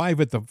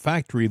arrive at the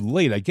factory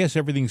late. I guess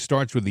everything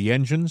starts with the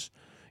engines.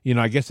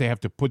 I guess they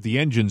have to put the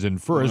engines in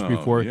first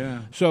before.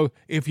 Yeah. So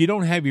if you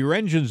don't have your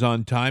engines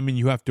on time and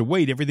you have to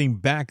wait, everything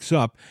backs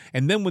up.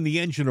 And then when the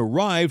engine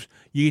arrives,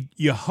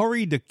 you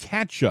hurry to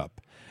catch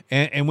up.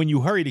 And when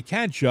you hurry to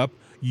catch up,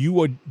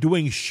 you are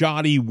doing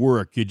shoddy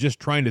work. You're just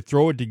trying to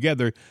throw it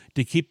together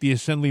to keep the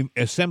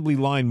assembly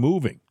line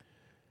moving.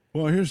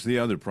 Well, here's the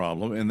other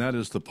problem, and that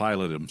is the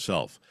pilot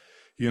himself.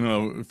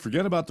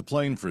 Forget about the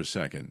plane for a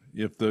second.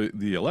 If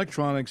the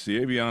electronics, the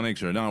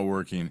avionics are not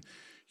working,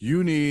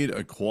 you need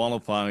a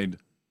qualified,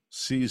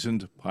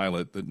 seasoned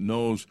pilot that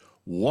knows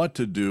what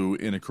to do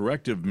in a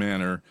corrective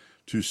manner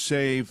to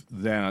save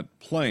that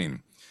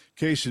plane.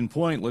 Case in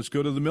point, let's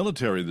go to the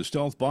military, the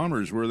stealth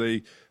bombers, where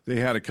they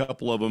had a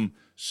couple of them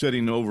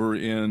sitting over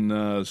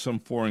in some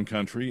foreign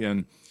country,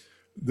 and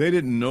they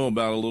didn't know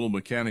about a little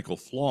mechanical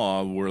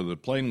flaw where the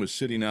plane was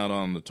sitting out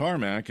on the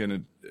tarmac and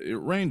it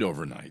rained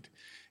overnight.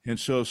 And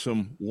so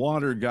some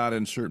water got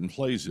in certain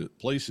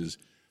places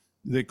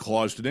that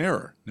caused an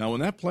error. Now,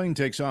 when that plane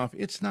takes off,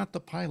 it's not the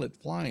pilot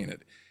flying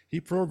it. He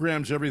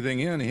programs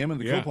everything in, him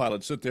and the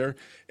co-pilot sit there,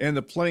 and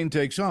the plane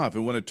takes off.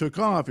 And when it took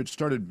off, it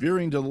started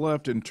veering to the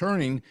left and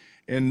turning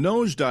and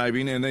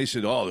nosediving, and they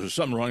said, oh, there's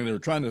something wrong. They were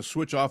trying to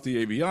switch off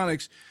the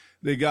avionics.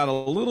 They got a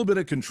little bit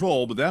of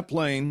control, but that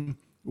plane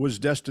was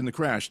destined to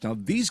crash. Now,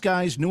 these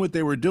guys knew what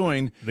they were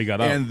doing. They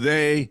got out. And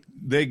they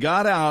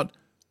got out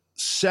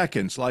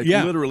seconds,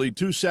 literally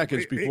 2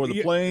 seconds before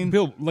the plane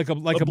Bill, like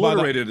about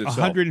obliterated itself.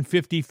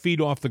 150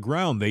 feet off the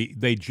ground,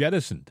 they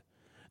jettisoned.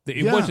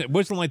 It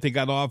wasn't like they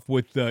got off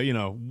with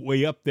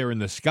way up there in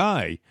the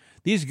sky.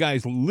 These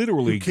guys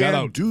literally got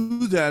out.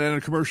 Do that in a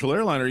commercial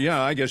airliner.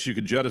 Yeah, I guess you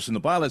could jettison the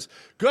pilots.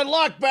 Good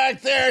luck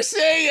back there.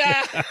 See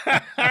ya.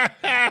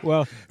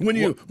 Well, when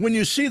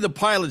you see the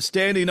pilot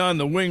standing on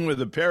the wing with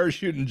the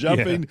parachute and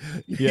jumping,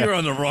 you're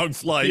on the wrong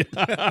flight.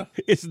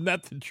 Isn't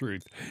that the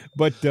truth?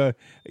 But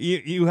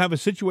you have a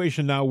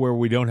situation now where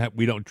we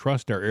don't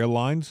trust our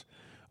airlines.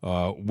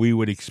 We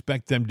would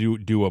expect them to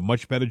do a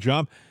much better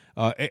job.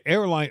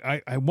 Airline,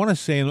 I want to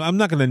say, and I'm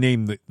not going to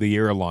name the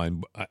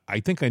airline. I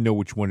think I know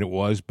which one it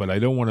was, but I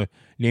don't want to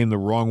name the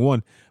wrong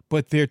one.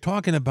 But they're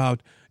talking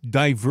about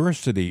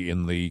diversity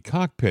in the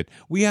cockpit.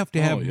 We have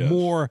to have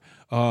more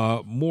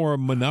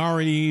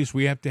minorities.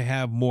 We have to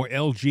have more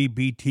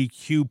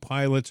LGBTQ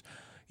pilots.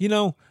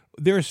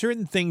 There are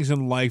certain things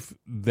in life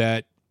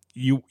that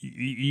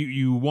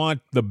you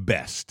want the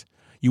best.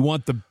 You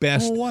want the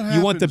best. Well,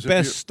 you want the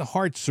best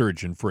heart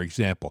surgeon, for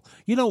example.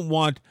 You don't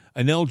want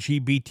an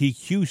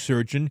LGBTQ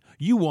surgeon.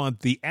 You want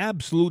the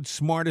absolute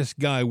smartest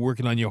guy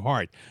working on your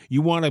heart.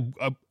 You want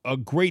a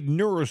great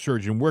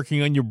neurosurgeon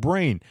working on your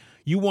brain.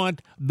 You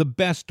want the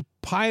best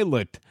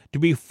pilot to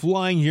be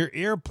flying your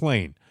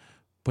airplane.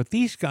 But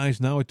these guys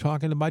now are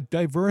talking about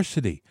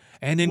diversity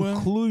and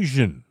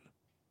inclusion.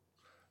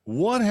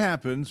 What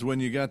happens when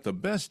you got the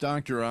best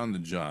doctor on the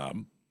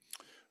job,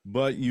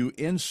 but you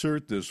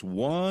insert this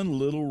one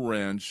little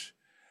wrench,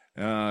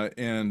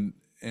 and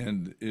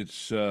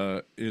it's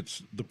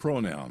the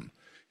pronoun.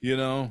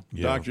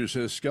 Doctor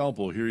says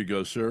scalpel. Here you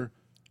go, sir.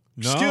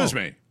 No. Excuse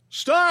me.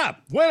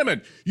 Stop. Wait a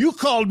minute. You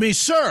called me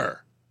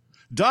sir.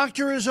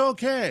 Doctor is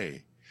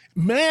okay.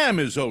 Ma'am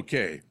is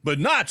okay, but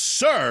not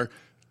sir.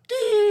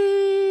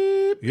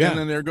 Deep. Yeah. And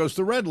then there goes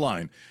the red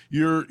line.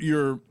 You're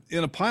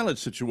in a pilot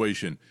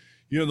situation.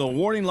 The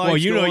warning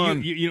lights go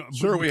on.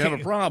 Sir, we have a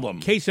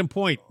problem. Case in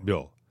point,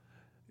 Bill.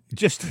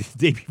 Just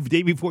the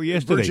day before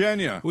yesterday.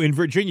 In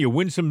Virginia,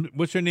 Winsome,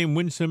 what's her name?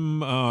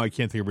 Winsome, I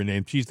can't think of her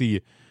name. She's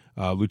the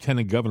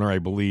lieutenant governor, I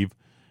believe.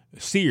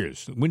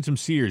 Winsome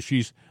Sears.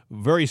 She's a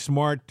very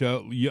smart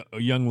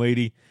young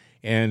lady,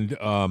 and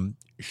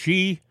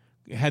she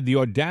had the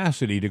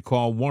audacity to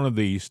call one of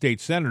the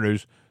state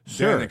senators,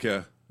 sir.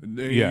 Danica.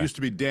 It used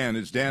to be Dan.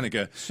 It's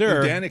Danica.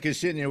 Sir. And Danica's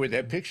sitting there with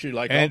that picture,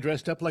 all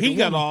dressed up like a woman. He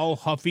got all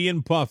huffy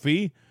and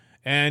puffy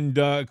and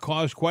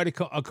caused quite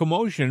a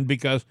commotion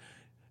because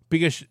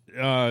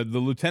the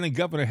lieutenant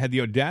governor had the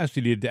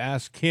audacity to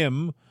ask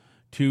him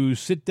to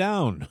sit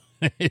down.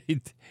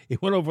 It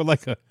went over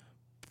like a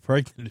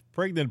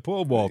pregnant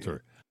pole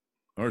vaulter.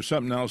 Or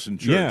something else in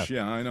church.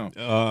 Yeah, I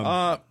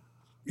know.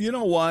 You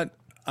know what?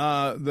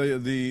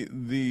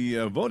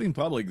 The voting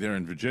public there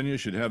in Virginia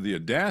should have the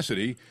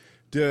audacity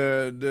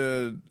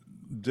to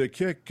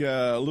kick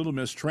little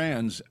Miss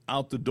Trans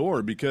out the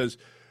door because,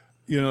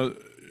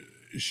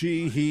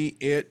 she, he,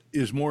 it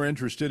is more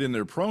interested in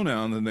their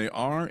pronoun than they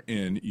are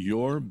in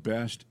your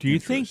best Do you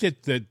interest.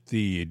 think that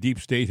the deep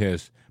state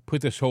has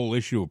put this whole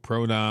issue of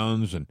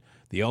pronouns and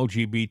the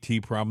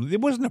LGBT problem? There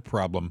wasn't a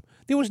problem.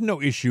 There was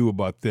no issue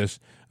about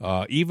this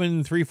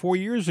even 3-4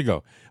 years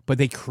ago. But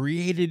they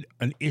created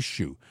an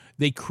issue.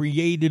 They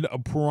created a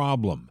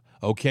problem,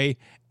 okay?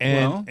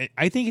 And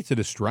I think it's a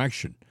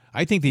distraction.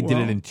 I think they did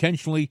it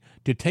intentionally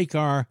to take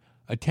our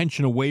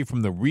attention away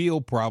from the real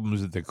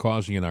problems that they're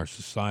causing in our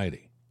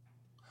society.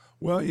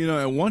 Well,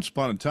 at once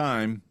upon a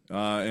time,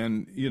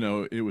 and,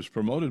 it was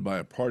promoted by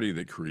a party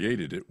that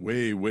created it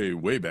way, way,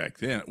 way back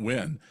then,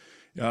 and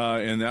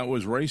that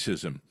was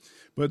racism.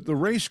 But the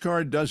race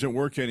card doesn't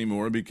work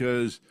anymore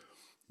because,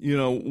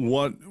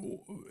 what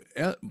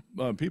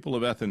people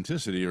of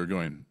ethnicity are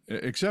going,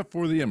 except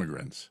for the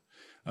immigrants,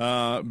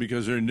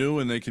 because they're new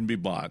and they can be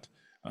bought.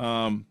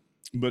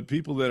 But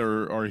people that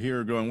are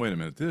here are going, wait a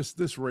minute,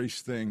 this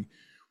race thing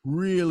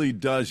really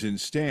doesn't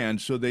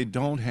stand, so they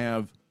don't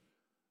have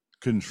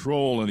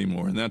control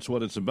anymore, and that's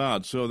what it's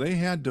about. So they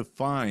had to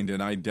find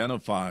and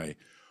identify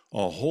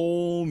a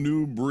whole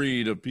new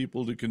breed of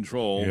people to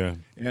control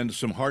and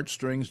some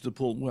heartstrings to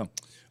pull. Well,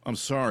 I'm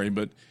sorry,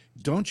 but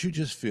don't you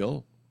just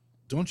feel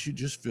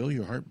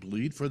your heart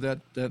bleed for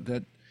that?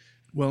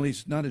 Well,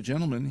 he's not a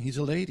gentleman, he's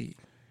a lady.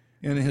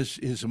 and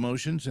his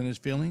emotions and his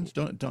feelings?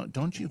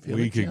 Don't you feel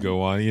we it, could Jim?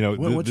 go on. You know,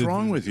 what's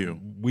wrong with you?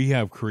 We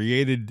have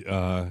created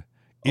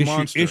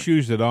monster.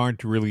 issues that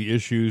aren't really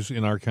issues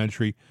in our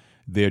country.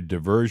 They're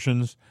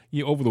diversions.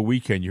 Over the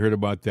weekend, you heard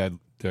about that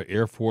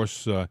Air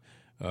Force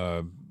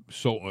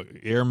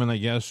airman, I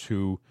guess,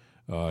 who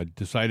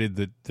decided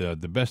that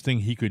the best thing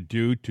he could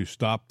do to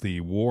stop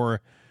the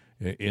war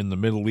in the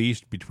Middle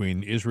East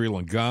between Israel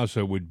and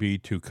Gaza would be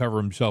to cover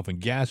himself in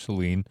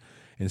gasoline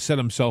and set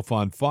himself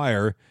on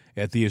fire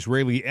at the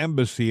Israeli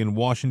embassy in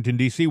Washington,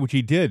 D.C., which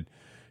he did.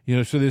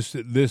 So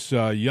this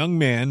young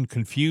man,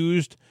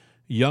 confused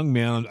young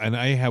man, and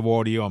I have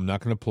audio. I'm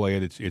not going to play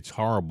it. It's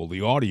horrible.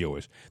 The audio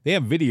is. They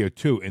have video,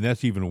 too, and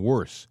that's even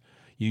worse.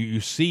 You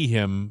see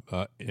him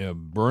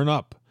burn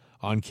up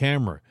on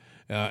camera.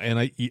 And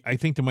I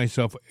think to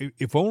myself,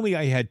 if only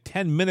I had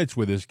 10 minutes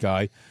with this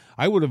guy,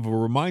 I would have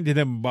reminded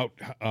him about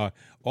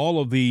all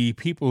of the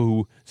people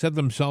who set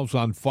themselves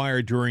on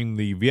fire during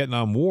the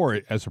Vietnam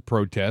War as a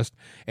protest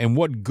and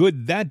what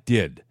good that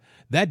did.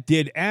 That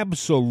did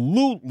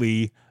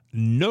absolutely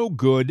no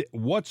good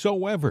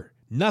whatsoever.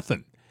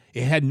 Nothing.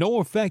 It had no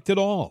effect at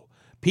all.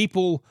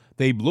 People,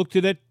 they looked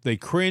at it, they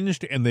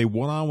cringed, and they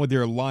went on with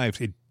their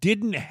lives. It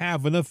didn't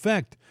have an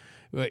effect.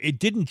 It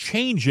didn't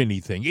change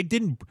anything. It's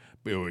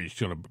going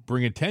to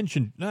bring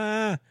attention.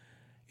 Nah,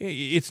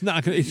 it's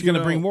not. It's going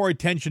to bring more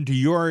attention to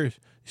your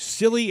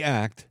silly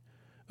act,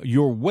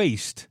 your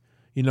waste,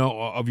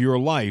 of your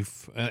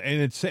life.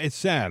 And it's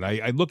sad.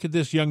 I look at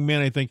this young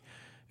man. I think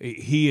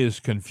he is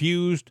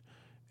confused.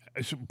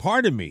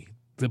 Part of me,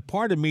 the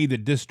part of me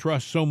that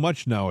distrusts so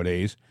much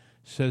nowadays,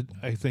 said,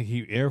 I think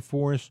Air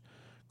Force,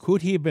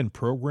 could he have been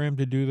programmed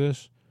to do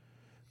this?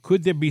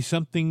 Could there be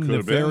something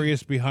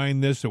nefarious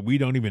behind this that we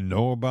don't even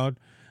know about?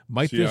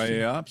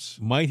 CIA ops?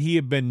 Might he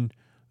have been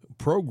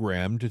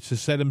programmed to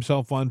set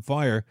himself on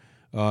fire?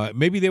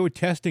 Maybe they were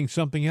testing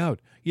something out.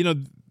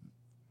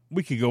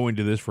 We could go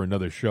into this for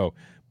another show,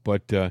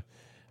 but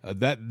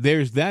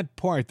there's that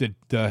part that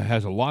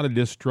has a lot of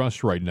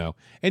distrust right now.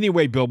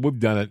 Anyway, Bill, we've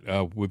done it.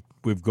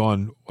 We've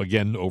gone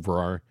again over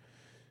our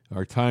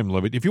time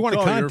limit. If you want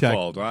to contact, your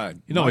fault.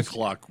 My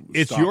clock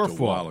it's stopped your a fault.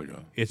 while ago.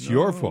 It's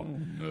your fault.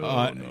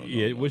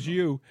 It was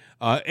you.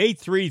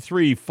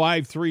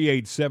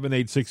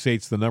 833-538-7868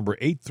 is the number.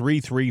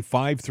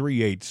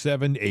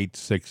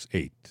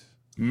 833-538-7868.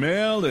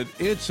 Mail at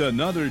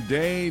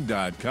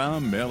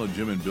itsanotherday.com. Mail at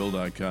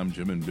jimandbill.com.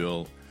 Jim and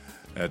Bill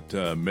at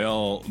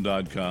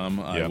mail.com.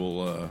 Yep. I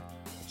will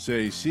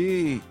say,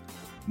 see.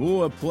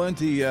 Muy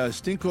plenty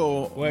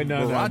stinko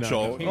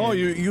borracho. No. Oh,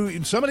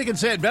 you somebody can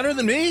say it better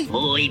than me?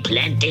 Muy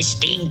plenty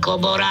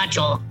stinko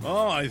borracho.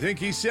 Oh, I think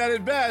he said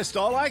it best.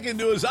 All I can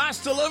do is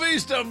hasta la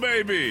vista,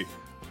 baby.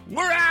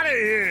 We're out of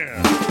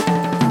here.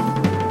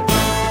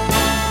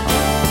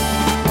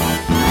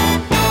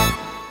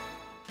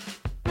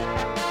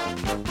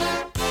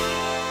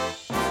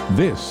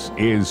 This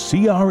is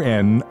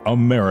CRN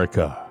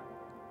America.